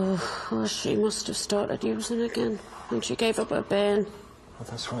 Oh, well, she must have started using again when she gave up her ban. Oh,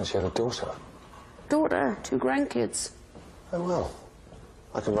 that's right, she had a daughter. Daughter, 2 grandkids. Oh, well.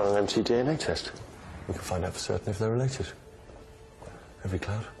 I can run an empty DNA test. We can find out for certain if they're related. Every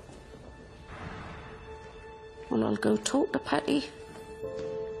cloud. Well, I'll go talk to Patty.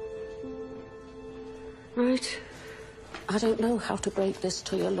 Right. I don't know how to break this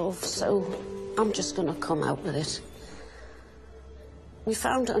to your love, so I'm just gonna come out with it. We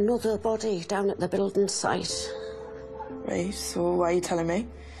found another body down at the building site. Right, so why are you telling me?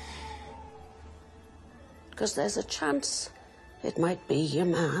 Because there's a chance it might be your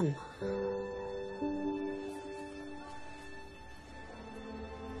mum.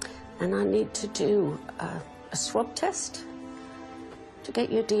 And I need to do a swab test to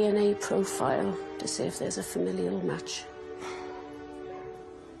get your DNA profile to see if there's a familial match.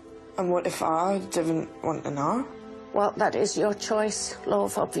 And what if I didn't want to know? Well, that is your choice,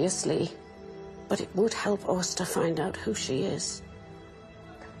 love, obviously. But it would help us to find out who she is.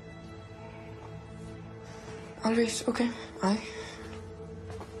 All right, okay, aye.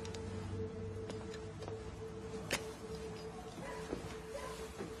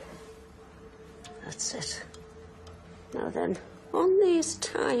 That's it. Now then, on these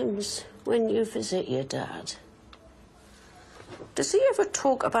times when you visit your dad, does he ever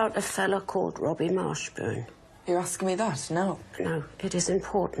talk about a fella called Robbie Marshburn? You're asking me that? No. No, it is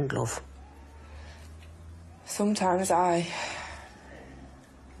important, love. Sometimes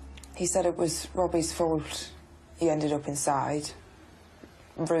He said it was Robbie's fault. He ended up inside.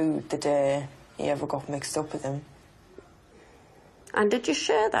 Rude the day he ever got mixed up with him. And did you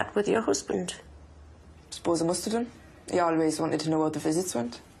share that with your husband? Suppose I must have done. He always wanted to know how the visits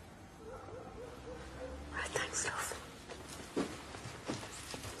went. Right, thanks, love.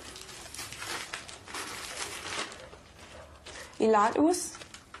 He lied to us,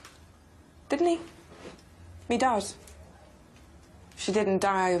 didn't he? Me dad. She didn't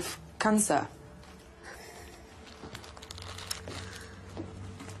die of cancer.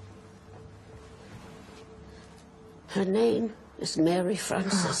 Her name is Mary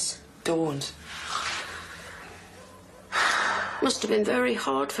Frances. Don't. Must have been very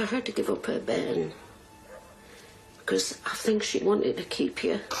hard for her to give up her bairn. Because I think she wanted to keep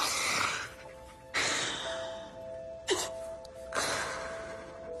you.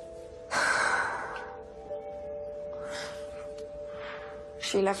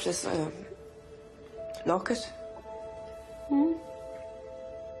 She left us a locket. Hmm?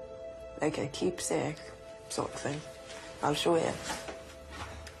 Like a keepsake sort of thing. I'll show you.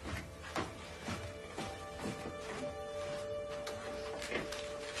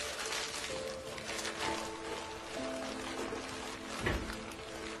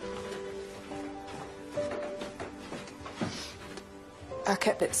 I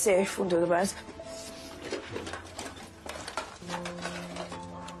kept it safe under the bed.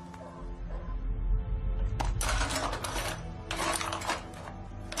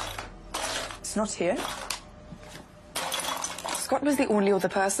 It's not here. Scott was the only other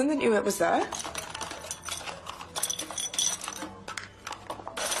person that knew it was there.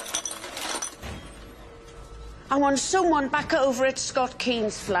 I want someone back over at Scott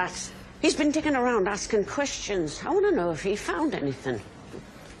Keen's flat. He's been digging around asking questions. I want to know if he found anything.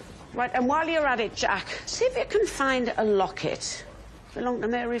 Right, and while you're at it, Jack, see if you can find a locket. Belonged to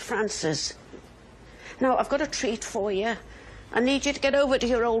Mary Frances. Now, I've got a treat for you. I need you to get over to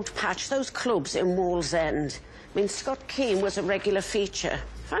your old patch, those clubs in Wall's End. I mean, Scott Keen was a regular feature.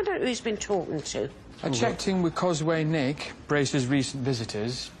 Find out who he's been talking to. I checked in with Causeway Nick, Brace's recent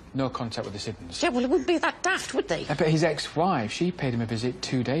visitors. No contact with the Siddons. Yeah, well, it wouldn't be that daft, would they? But his ex-wife, she paid him a visit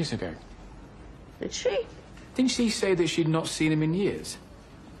 2 days ago. Did she? Didn't she say that she'd not seen him in years?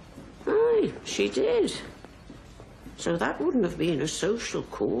 Aye, she did. So that wouldn't have been a social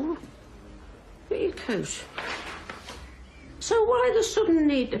call. Get your coat. So why the sudden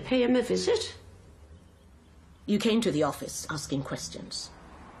need to pay him a visit? You came to the office asking questions.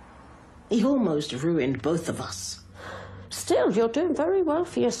 He almost ruined both of us. Still, you're doing very well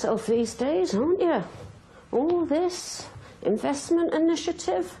for yourself these days, aren't you? All this investment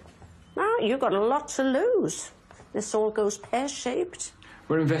initiative. Ah, you've got a lot to lose. This all goes pear-shaped.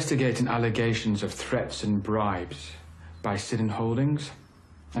 We're investigating allegations of threats and bribes by Siddon Holdings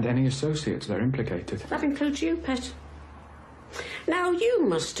and any associates that are implicated. That includes you, Pet. Now, you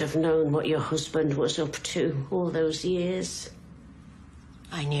must have known what your husband was up to all those years.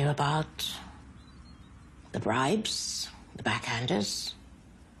 I knew about the bribes, the backhanders,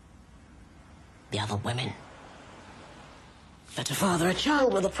 the other women. But to father a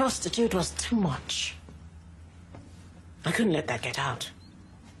child with a prostitute was too much. I couldn't let that get out.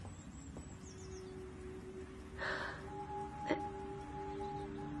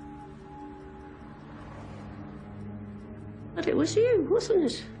 But it was you,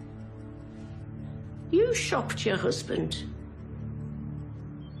 wasn't it? You shopped your husband.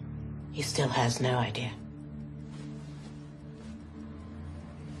 He still has no idea.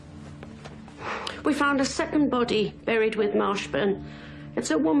 We found a second body buried with Marshburn. It's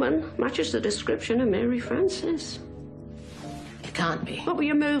a woman, matches the description of Mary Frances. It can't be. What were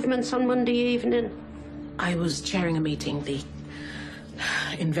your movements on Monday evening? I was chairing a meeting, the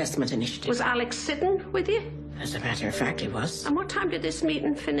investment initiative. Was Alex Siddon with you? As a matter of fact, he was. And what time did this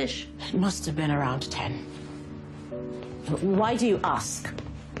meeting finish? It must have been around 10. Why do you ask?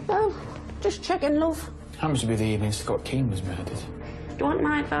 Oh, just checking, love. Happens to be the evening Scott Keen was murdered. Do you want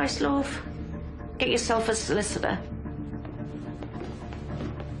my advice, love? Get yourself a solicitor.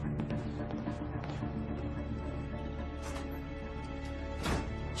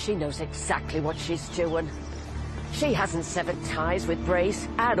 She knows exactly what she's doing. She hasn't severed ties with Brace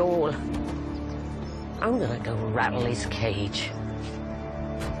at all. I'm gonna go rattle his cage.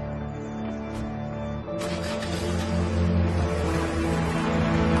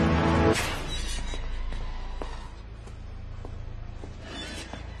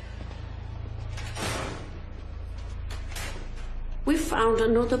 found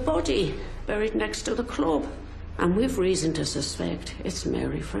another body buried next to the club. And we've reason to suspect it's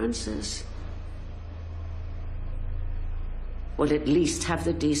Mary Frances. Well, at least have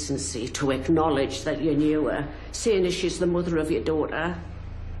the decency to acknowledge that you knew her, seeing as she's the mother of your daughter.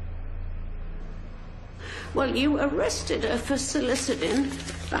 Well, you arrested her for soliciting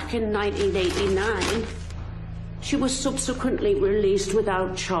back in 1989. She was subsequently released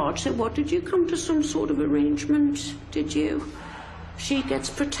without charge. So what, did you come to some sort of arrangement, did you? She gets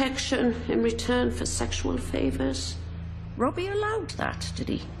protection in return for sexual favours. Robbie allowed that, did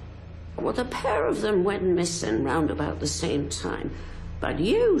he? Well, the pair of them went missing round about the same time. But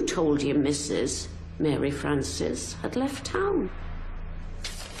you told your missus, Mary Frances, had left town.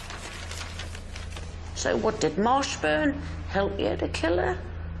 So what, did Marshburn help you to kill her?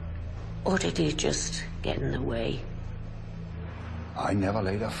 Or did he just get in the way? I never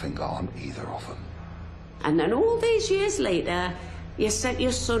laid a finger on either of them. And then all these years later, you set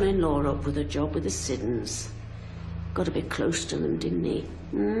your son-in-law up with a job with the Siddons. Got a bit close to them, didn't he?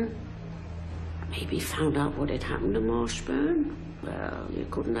 Maybe found out what had happened to Marshburn. Well, you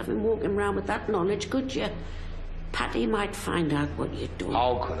couldn't have him walking around with that knowledge, could you? Paddy might find out what you'd done.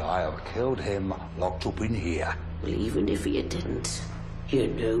 How could I have killed him locked up in here? Well, even if you didn't, you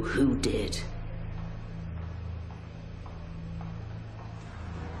know who did.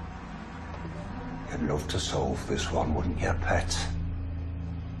 You'd love to solve this one, wouldn't you, pet?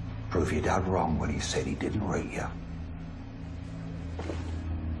 Prove your dad wrong when he said he didn't rate you.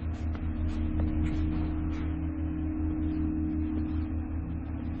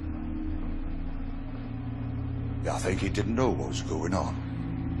 I think he didn't know what was going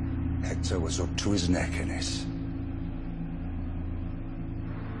on. Hector was up to his neck in it.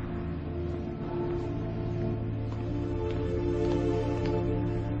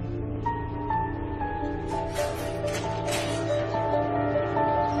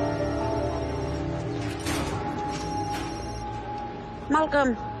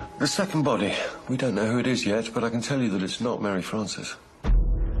 Malcolm. The second body. We don't know who it is yet, but I can tell you that it's not Mary Frances.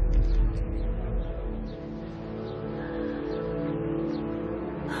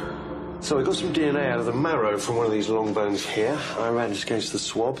 So we got some DNA out of the marrow from one of these long bones here. I ran it against the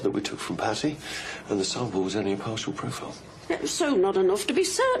swab that we took from Patty, and the sample was only a partial profile. So not enough to be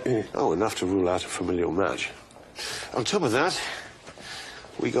certain. Yeah. Oh, enough to rule out a familial match. On top of that,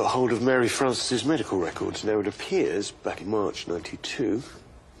 we got hold of Mary Frances's medical records. Now, it appears, back in March '92,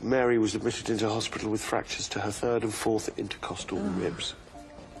 Mary was admitted into hospital with fractures to her third and fourth intercostal ribs.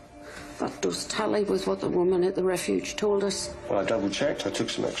 That does tally with what the woman at the refuge told us. Well, I double-checked. I took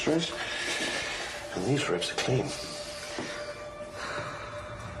some x-rays. And these ribs are clean.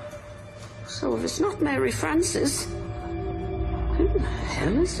 So if it's not Mary Frances, who the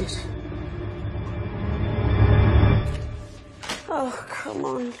hell is it? Oh, come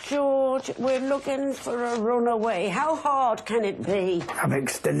on, George. We're looking for a runaway. How hard can it be? I've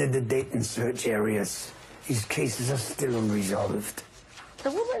extended the date and search areas. These cases are still unresolved. The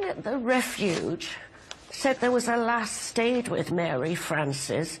woman at the refuge said there was a lass stayed with Mary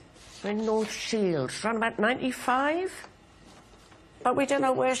Frances in North Shields, around about 95. But we don't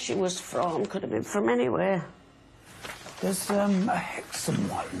know where she was from. Could have been from anywhere. There's a Hexham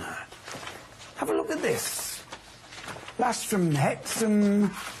one. Have a look at this. Lass from Hexham,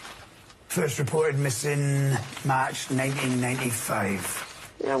 first reported missing March 1995.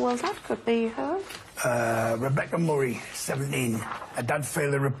 Yeah, well, that could be her. Rebecca Murray, 17. Her dad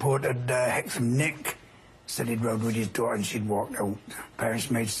failed to report at Hexham Nick. Said he'd rode with his daughter and she'd walked out. Parents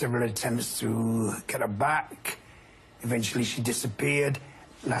made several attempts to get her back. Eventually she disappeared.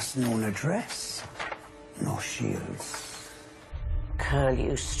 Last known address, No Shields.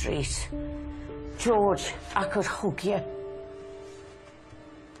 Curlew Street. George, I could hug you.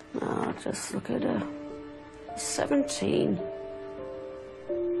 Oh, just look at her. 17.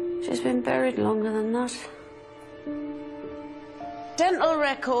 She's been buried longer than that. Dental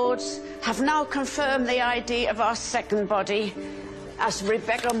records have now confirmed the ID of our second body as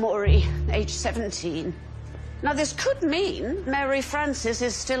Rebecca Murray, age 17. Now, this could mean Mary Frances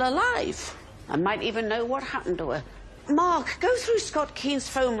is still alive. I might even know what happened to her. Mark, go through Scott Keen's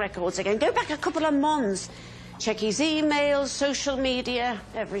phone records again. Go back a couple of months. Check his emails, social media,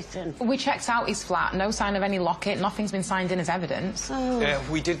 everything. We checked out his flat. No sign of any locket. Nothing's been signed in as evidence. Oh.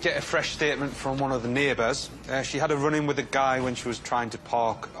 We did get a fresh statement from one of the neighbours. She had a run-in with a guy when she was trying to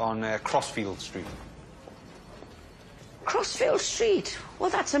park on Crossfield Street. Crossfield Street? Well,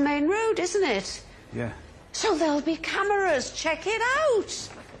 that's a main road, isn't it? Yeah. So there'll be cameras. Check it out.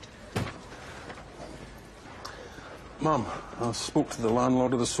 Mum, I spoke to the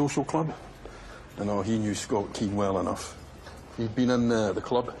landlord of the social club. I know he knew Scott Keen well enough. He'd been in the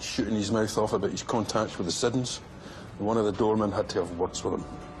club, shooting his mouth off about his contacts with the Siddons. One of the doormen had to have words with him.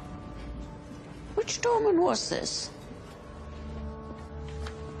 Which doorman was this?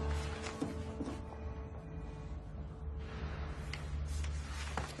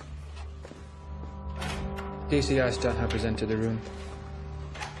 DCI staff have presented the room.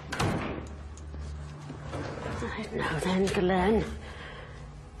 Right now then, Glenn.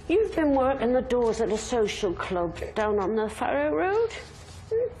 You've been working the doors at a social club down on the Farrow Road?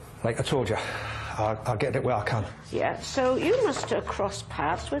 Like I told you, I'll get it where I can. Yeah, so you must have crossed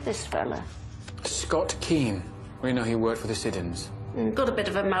paths with this fella. Scott Keane. We know he worked for the Siddons. Got a bit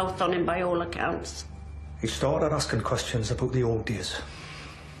of a mouth on him by all accounts. He started asking questions about the old days.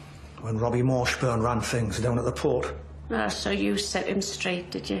 When Robbie Marshburn ran things down at the port. Ah, so you set him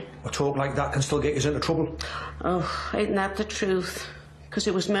straight, did you? A talk like that can still get you into trouble. Oh, ain't that the truth? Because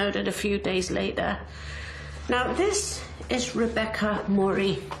he was murdered a few days later. Now, this is Rebecca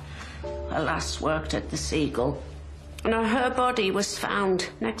Murray. Her last worked at the Seagull. Now, her body was found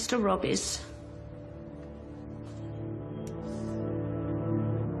next to Robbie's.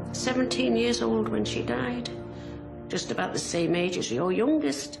 17 years old when she died. Just about the same age as your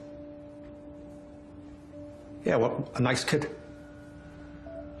youngest. Yeah, well, a nice kid.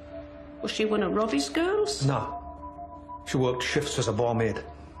 Was she one of Robbie's girls? No. She worked shifts as a barmaid.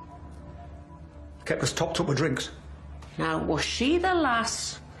 Kept us topped up with drinks. Now, was she the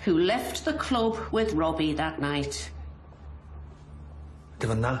lass who left the club with Robbie that night?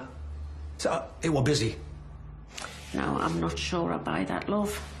 Given that, it were busy. No, I'm not sure I buy that,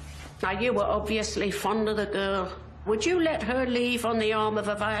 love. Now, you were obviously fond of the girl. Would you let her leave on the arm of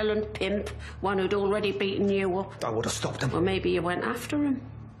a violent pimp, one who'd already beaten you up? I would have stopped him. Or maybe you went after him.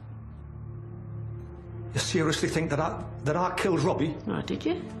 You seriously think that I killed Robbie? Oh, did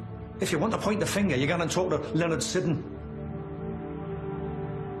you? If you want to point the finger, you go and talk to Leonard Siddon.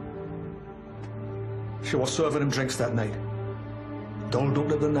 She was serving him drinks that night. Dolled up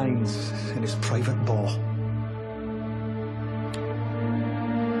to the nines in his private bar.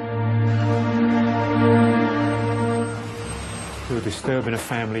 You're disturbing a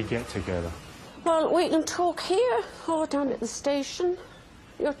family get-together. Well, we can talk here or down at the station.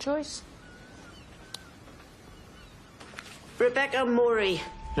 Your choice. Rebecca Murray.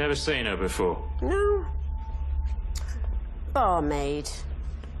 Never seen her before. No. Barmaid.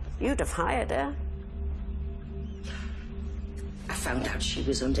 You'd have hired her. I found out she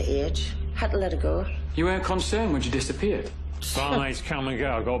was underage. Had to let her go. You weren't concerned when she disappeared? Barmaids come and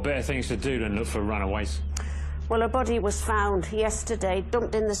go. I've got better things to do than look for runaways. Well, her body was found yesterday,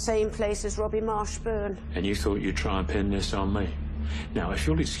 dumped in the same place as Robbie Marshburn. And you thought you'd try and pin this on me? Now, if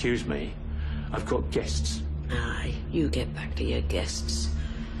you'll excuse me, I've got guests. Aye, you get back to your guests.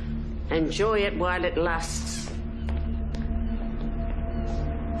 Enjoy it while it lasts.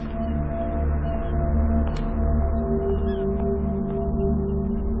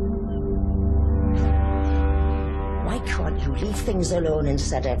 Why can't you leave things alone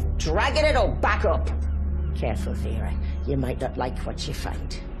instead of dragging it all back up? Careful, Vera. You might not like what you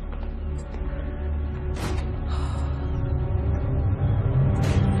find.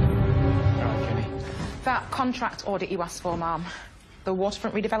 That contract audit you asked for, Ma'am. The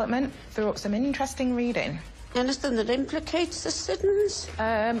waterfront redevelopment threw up some interesting reading. Anything that implicates the Siddons?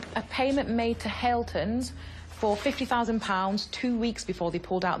 A payment made to Haltons for £50,000 2 weeks before they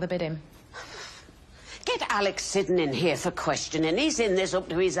pulled out the bidding. Get Alex Siddon in here for questioning. He's in this up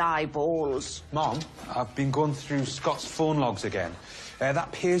to his eyeballs. Mom, I've been going through Scott's phone logs again.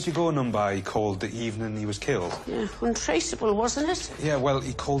 That pay-as-you-go number he called the evening he was killed. Yeah, untraceable, wasn't it? Yeah, well,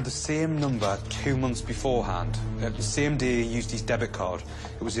 he called the same number 2 months beforehand. The same day he used his debit card.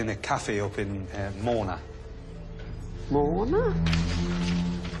 It was in a cafe up in Mona. Mona?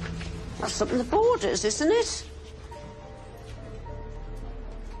 That's up in the borders, isn't it?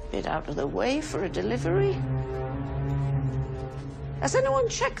 Bit out of the way for a delivery. Has anyone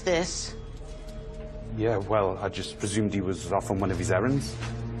checked this? Yeah, well, I just presumed he was off on one of his errands.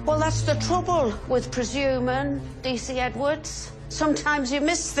 Well, that's the trouble with presuming, DC Edwards. Sometimes you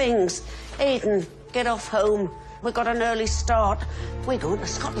miss things. Aidan, get off home. We got an early start. We're going to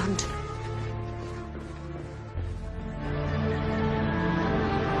Scotland.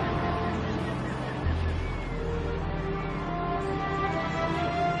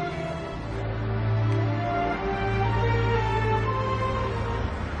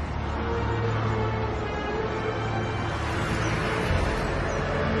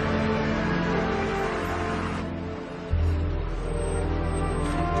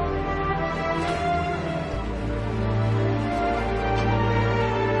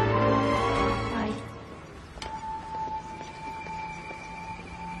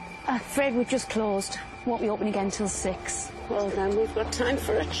 I'm afraid we've just closed. Won't be open again till 6. Well, then we've got time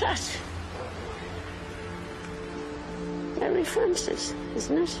for a chat. Mary Frances,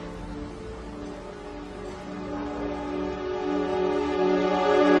 isn't it?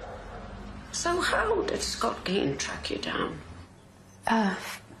 So how did Scott Keane track you down?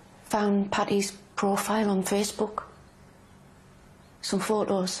 Found Patty's profile on Facebook. Some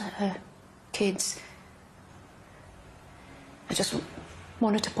photos, kids. I just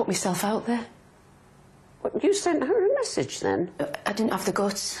wanted to put myself out there. What, you sent her a message then? I didn't have the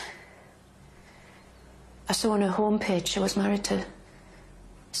guts. I saw on her homepage she was married to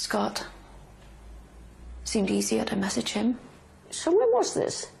Scott. Seemed easier to message him. So when was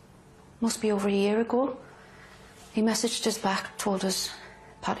this? Must be over a year ago. He messaged us back, told us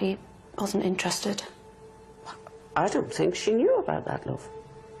Patty wasn't interested. I don't think she knew about that, love.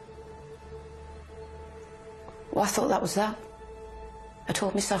 Well, I thought that was that. I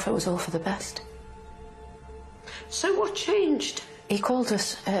told myself it was all for the best. So what changed? He called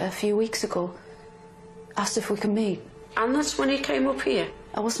us a few weeks ago, asked if we could meet. And that's when he came up here?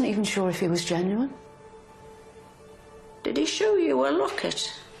 I wasn't even sure if he was genuine. Did he show you a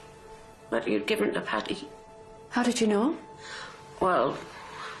locket that you'd given to Patty? How did you know? Well,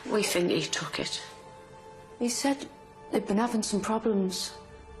 we think he took it. He said they'd been having some problems.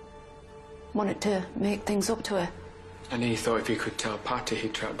 Wanted to make things up to her. And he thought if he could tell Patty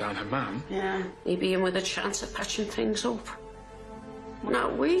he'd track down her man. Yeah, he'd be in with a chance of patching things up. Now,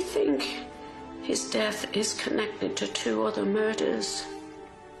 we think his death is connected to 2 other murders.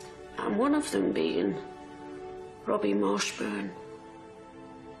 And one of them being Robbie Marshburn.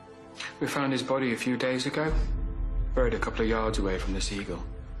 We found his body a few days ago, buried a couple of yards away from the Seagull.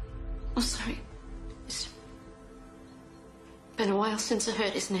 Oh, sorry. It's been a while since I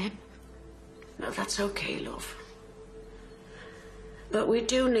heard his name. No, that's okay, love. But we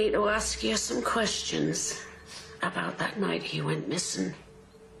do need to ask you some questions about that night he went missing.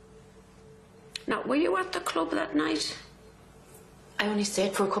 Now, were you at the club that night? I only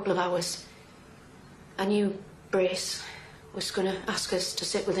stayed for a couple of hours. I knew Brace was going to ask us to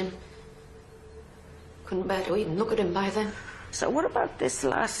sit with him. Couldn't bear to even look at him by then. So what about this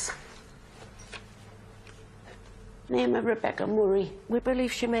lass? Name of Rebecca Murray. We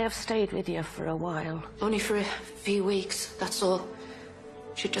believe she may have stayed with you for a while. Only for a few weeks, that's all.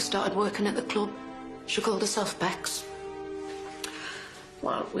 She'd just started working at the club. She called herself Bex.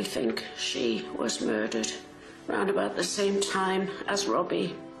 Well, we think she was murdered round about the same time as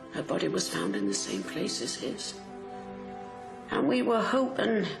Robbie. Her body was found in the same place as his. And we were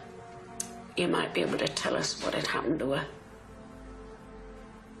hoping you might be able to tell us what had happened to her.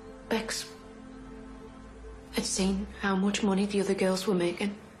 Bex had seen how much money the other girls were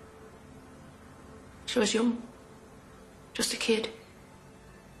making. She was young, just a kid.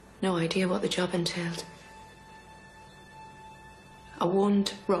 No idea what the job entailed. I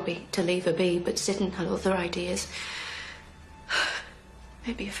warned Robbie to leave her be, but Sidden had other ideas.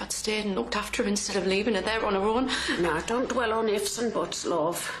 Maybe if I'd stayed and looked after her instead of leaving her there on her own. Now, don't dwell on ifs and buts,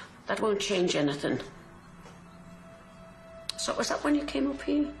 love. That won't change anything. So was that when you came up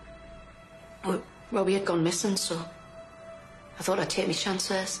here? Well, Robbie had gone missing, so I thought I'd take my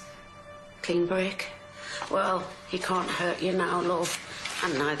chances. Clean break. Well, he can't hurt you now, love,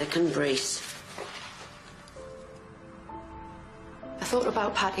 and neither can Brace. I thought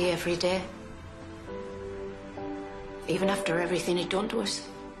about Patty every day. Even after everything he'd done to us.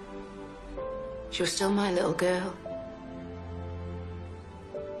 She was still my little girl.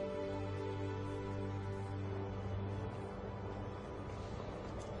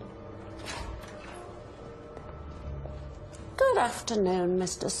 Good afternoon,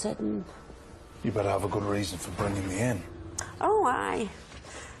 Mr. Sidden. You better have a good reason for bringing me in. Oh, aye.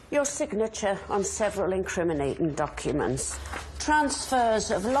 Your signature on several incriminating documents. Transfers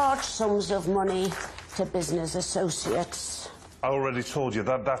of large sums of money to business associates. I already told you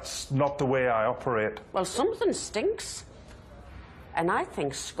that that's not the way I operate. Well, something stinks. And I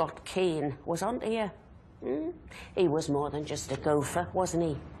think Scott Keane was onto you. He was more than just a gopher, wasn't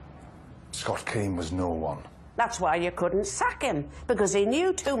he? Scott Keane was no one. That's why you couldn't sack him, because he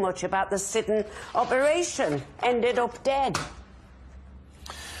knew too much about the Sidden operation. Ended up dead.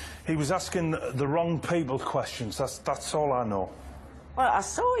 He was asking the wrong people questions. That's all I know. Well, I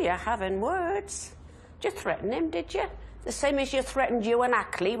saw you having words. Did you threaten him, did you? The same as you threatened you and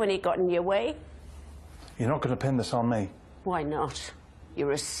Ackley when he got in your way? You're not going to pin this on me. Why not?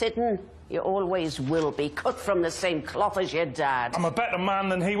 You're a Sidden. You always will be. Cut from the same cloth as your dad. I'm a better man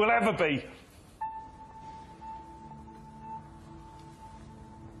than he will ever be.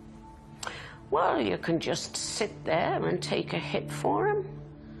 Well, you can just sit there and take a hit for him.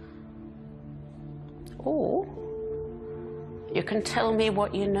 Or you can tell me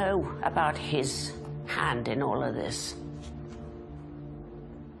what you know about his hand in all of this.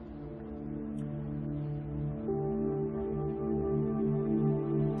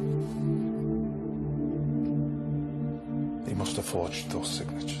 He must have forged those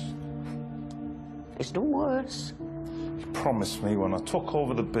signatures. He's done worse. He promised me when I took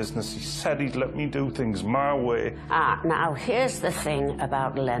over the business, he said he'd let me do things my way. Now here's the thing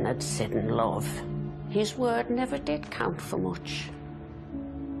about Leonard Siddon, love. His word never did count for much.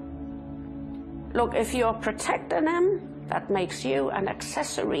 Look, if you're protecting him, that makes you an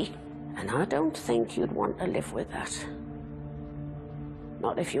accessory. And I don't think you'd want to live with that.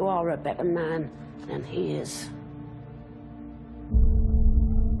 Not if you are a better man than he is.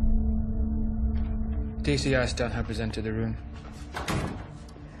 DCI staff have presented the room.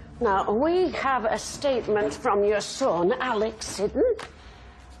 Now, we have a statement from your son, Alex Siddon,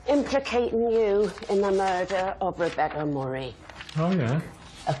 implicating you in the murder of Rebecca Murray. Oh, yeah?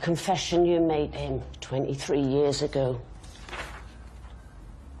 A confession you made him 23 years ago.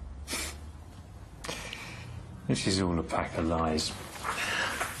 This is all a pack of lies.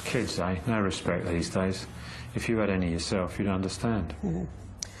 Kids, eh? No respect these days. If you had any yourself, you'd understand. Mm.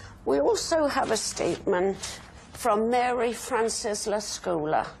 We also have a statement from Mary Frances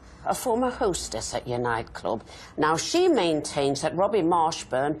Lascola, a former hostess at your nightclub. Now, she maintains that Robbie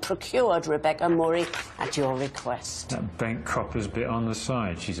Marshburn procured Rebecca Murray at your request. That bent copper's bit on the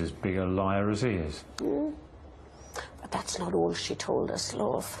side. She's as big a liar as he is. Mm. But that's not all she told us,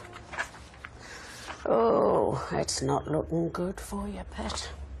 love. Oh, it's not looking good for you, pet.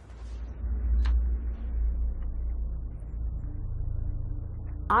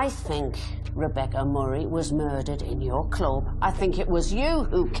 I think Rebecca Murray was murdered in your club. I think it was you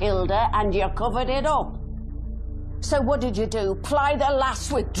who killed her and you covered it up. So what did you do? Ply the lass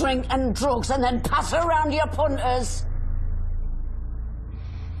with drink and drugs and then pass her around your punters?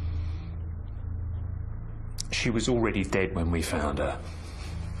 She was already dead when we found her.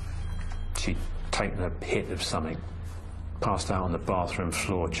 She'd taken a hit of something, passed out on the bathroom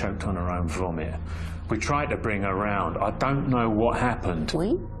floor, choked on her own vomit. We tried to bring her round. I don't know what happened.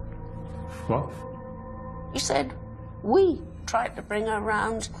 We? What? You said we tried to bring her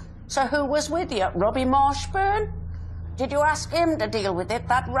round. So who was with you? Robbie Marshburn? Did you ask him to deal with it,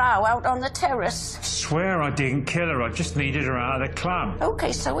 that row out on the terrace? I swear I didn't kill her. I just needed her out of the club.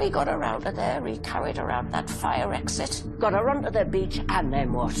 OK, so he got her out of there. He carried her out that fire exit, got her onto the beach, and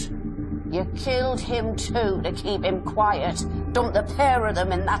then what? You killed him too to keep him quiet. Dumped the pair of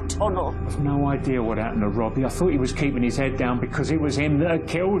them in that tunnel. I've no idea what happened to Robbie. I thought he was keeping his head down because it was him that had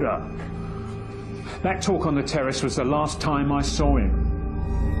killed her. That talk on the terrace was the last time I saw him.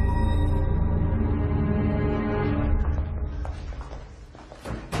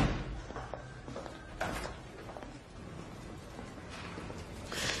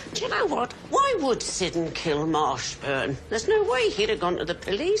 Do you know what? Why would Siddon kill Marshburn? There's no way he'd have gone to the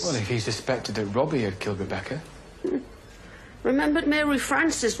police. Well, if he suspected that Robbie had killed Rebecca. Remembered Mary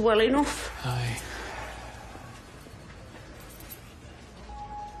Frances well enough. Aye.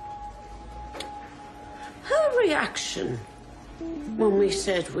 Her reaction when we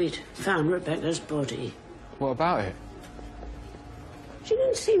said we'd found Rebecca's body. What about it? She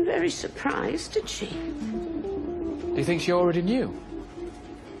didn't seem very surprised, did she? Do you think she already knew?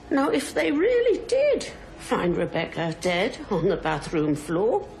 No, if they really did find Rebecca dead on the bathroom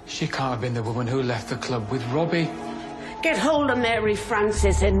floor. She can't have been the woman who left the club with Robbie. Get hold of Mary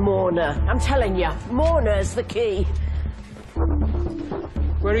Frances and Morna. I'm telling you, Morna's the key.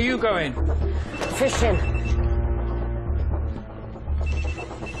 Where are you going? Fishing.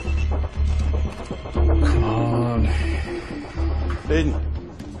 Come on. Aiden,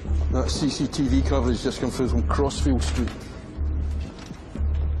 that CCTV coverage just come through from Crossfield Street.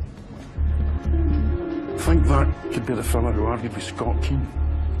 I think that could be the fella who argued with Scott Keane.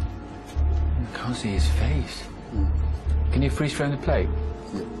 I can't see his face. Can you freeze frame the plate?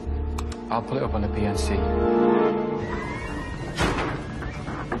 Yeah. I'll pull it up on the PNC.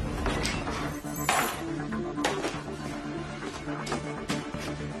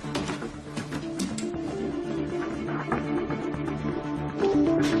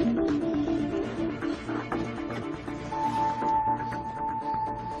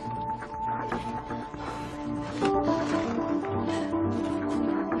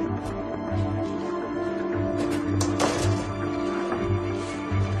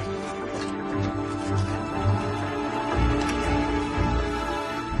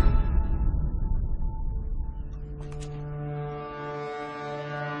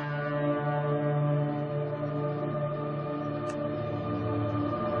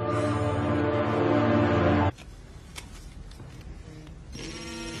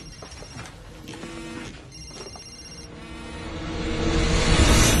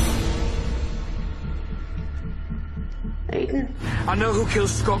 I know who killed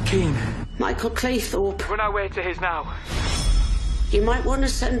Scott Keane. Michael Claythorpe. We're on our way to his now. You might want to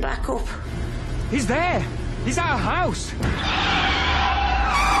send back up. He's there. He's at our house.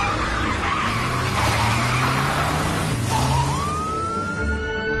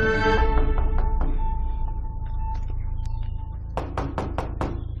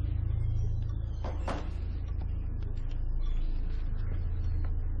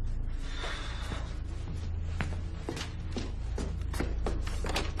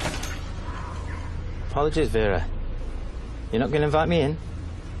 Apologies, Vera. You're not going to invite me in?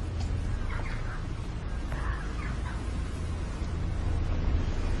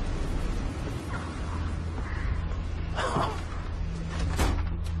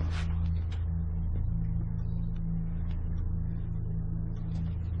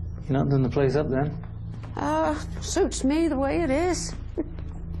 You're not done the place up, then? Suits me the way it is.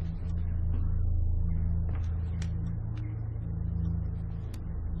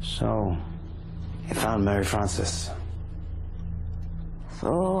 So, you found Mary Frances?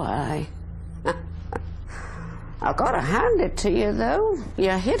 Oh, aye. I've got to hand it to you, though.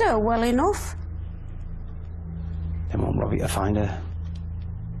 You hid her well enough. Didn't want Robbie to find her.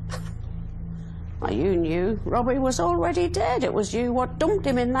 Well, you knew Robbie was already dead. It was you what dumped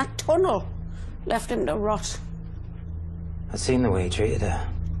him in that tunnel. Left him to rot. I'd seen the way he treated her.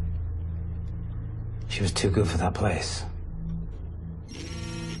 She was too good for that place.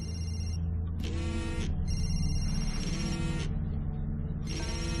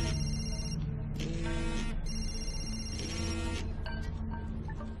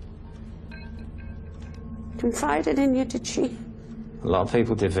 Confided in you, did she? A lot of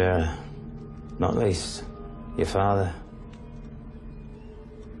people did, Vera. Not least your father.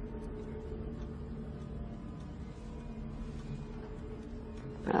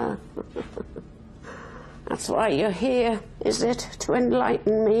 Ah. That's why you're here, is it? To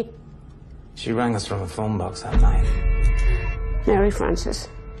enlighten me? She rang us from a phone box that night. Mary Frances.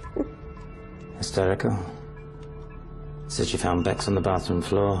 Hysterical. Said she found Bex on the bathroom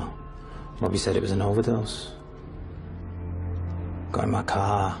floor. Robbie said it was an overdose. Got in my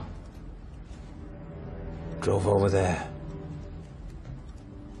car. Drove over there.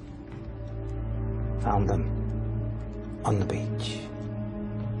 Found them on the beach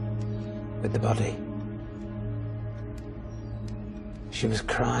with the body. She was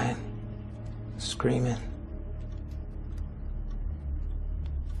crying, screaming.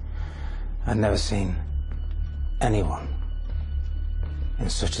 I'd never seen anyone in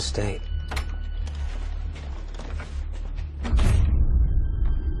such a state.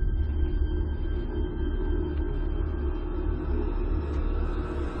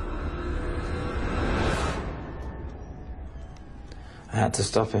 I had to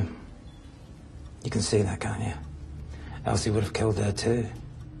stop him. You can see that, can't you? Else he would have killed her too.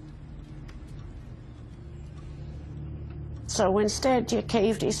 So instead you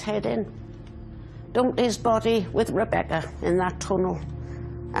caved his head in, dumped his body with Rebecca in that tunnel,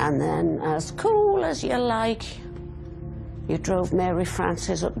 and then, as cool as you like, you drove Mary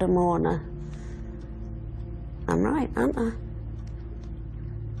Frances up to Morna. I'm right, aren't I?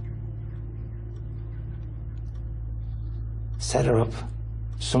 Set her up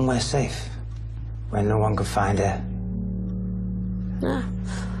somewhere safe, where no one could find her. Ah.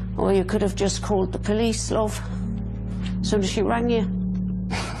 Or you could have just called the police, love, as soon as she rang you.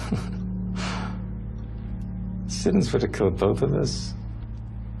 Siddons would have killed both of us.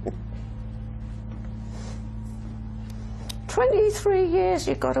 23 years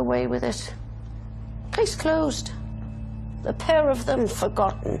you got away with it. Case closed. The pair of them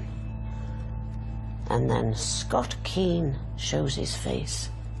forgotten. And then Scott Keane shows his face.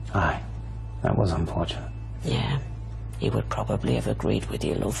 Aye, that was unfortunate. Yeah, he would probably have agreed with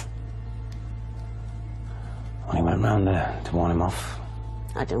you, love. Only went round there to warn him off.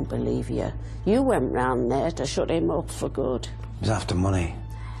 I don't believe you. You went round there to shut him up for good. He was after money.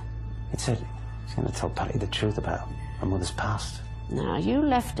 He said he's going to tell Patty the truth about her mother's past. Now, you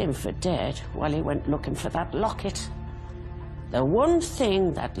left him for dead while he went looking for that locket. The one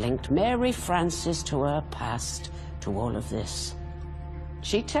thing that linked Mary Frances to her past, to all of this.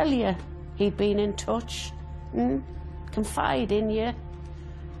 She'd tell you he'd been in touch, confide in you.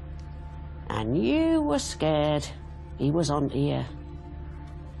 And you were scared he was onto you.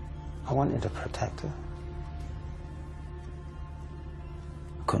 I wanted to protect her.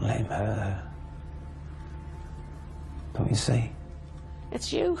 I couldn't let him hurt her. Don't you see?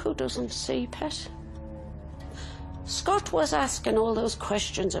 It's you who doesn't see, Pet. Scott was asking all those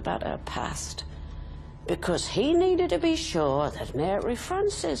questions about her past because he needed to be sure that Mary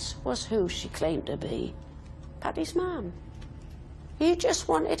Frances was who she claimed to be, Paddy's mum. He just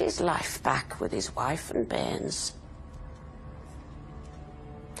wanted his life back with his wife and bairns.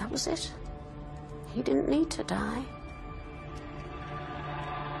 That was it. He didn't need to die.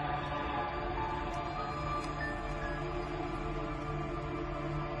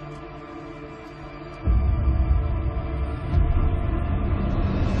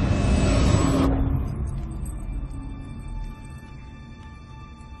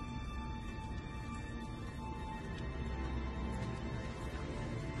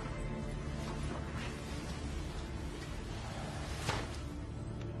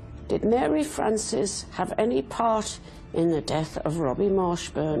 Did Mary Frances have any part in the death of Robbie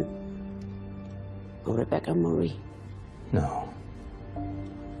Marshburn or Rebecca Murray? No.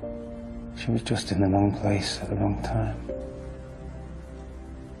 She was just in the wrong place at the wrong time.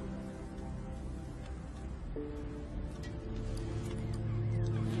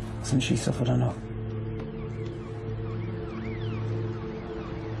 Hasn't she suffered enough?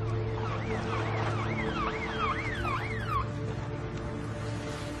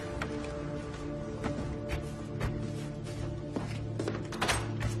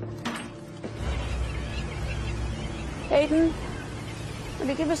 Aidan, will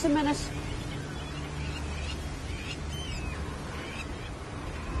you give us a minute?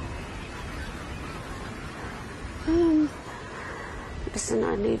 Listen,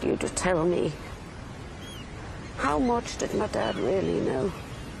 I need you to tell me, how much did my dad really know?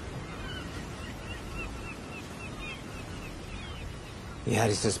 He had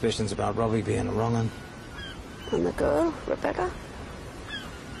his suspicions about Robbie being a wrong 'un. And the girl, Rebecca?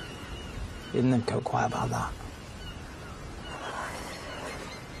 He didn't go quiet about that.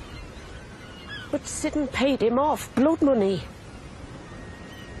 But Sidden paid him off, blood money.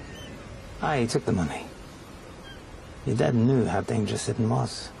 Aye, he took the money. Your dad knew how dangerous Sidden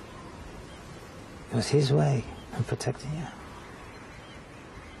was. It was his way of protecting you.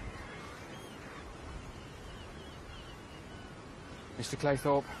 Mr.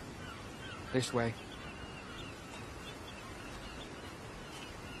 Claythorpe, this way.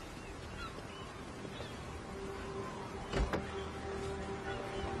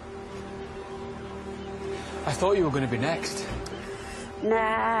 I thought you were going to be next.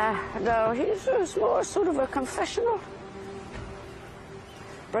 Nah, no, it was more sort of a confessional.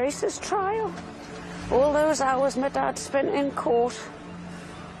 Brace's trial. All those hours my dad spent in court.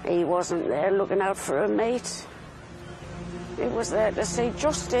 He wasn't there looking out for a mate. He was there to see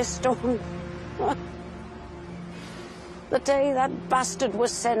justice done. The day that bastard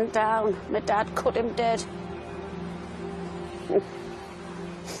was sent down, my dad cut him dead.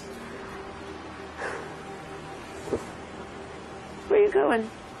 Where are you going?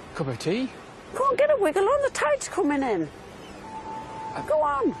 Cup of tea? Go on, get a wiggle on. The tide's coming in. Go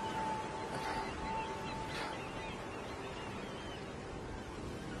on.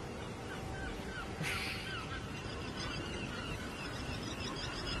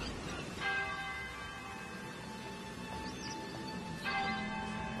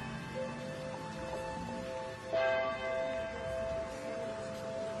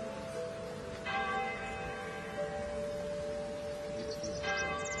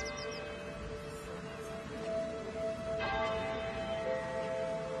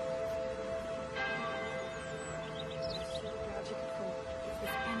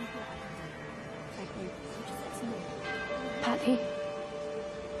 Patty.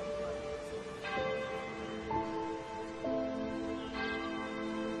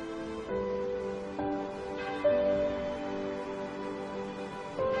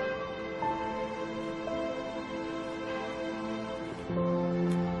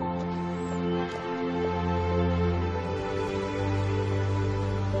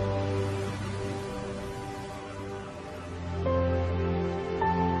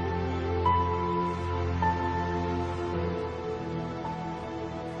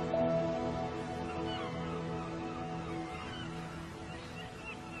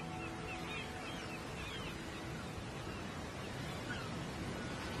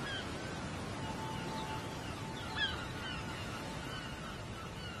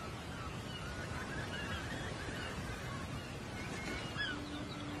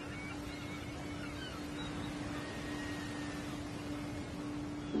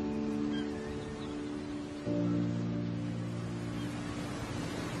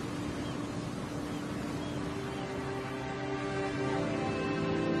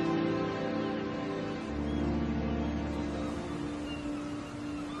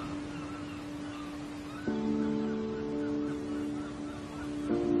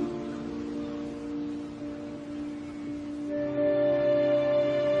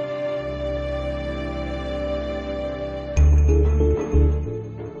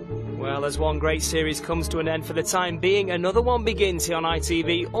 Well, as one great series comes to an end for the time being, another one begins here on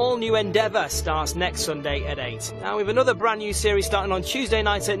ITV. All new Endeavour starts next Sunday at 8. Now, we have another brand new series starting on Tuesday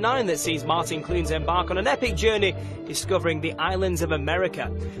night at 9 that sees Martin Clunes embark on an epic journey discovering the islands of America.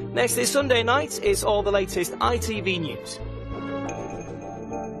 Next this Sunday night, it's all the latest ITV news.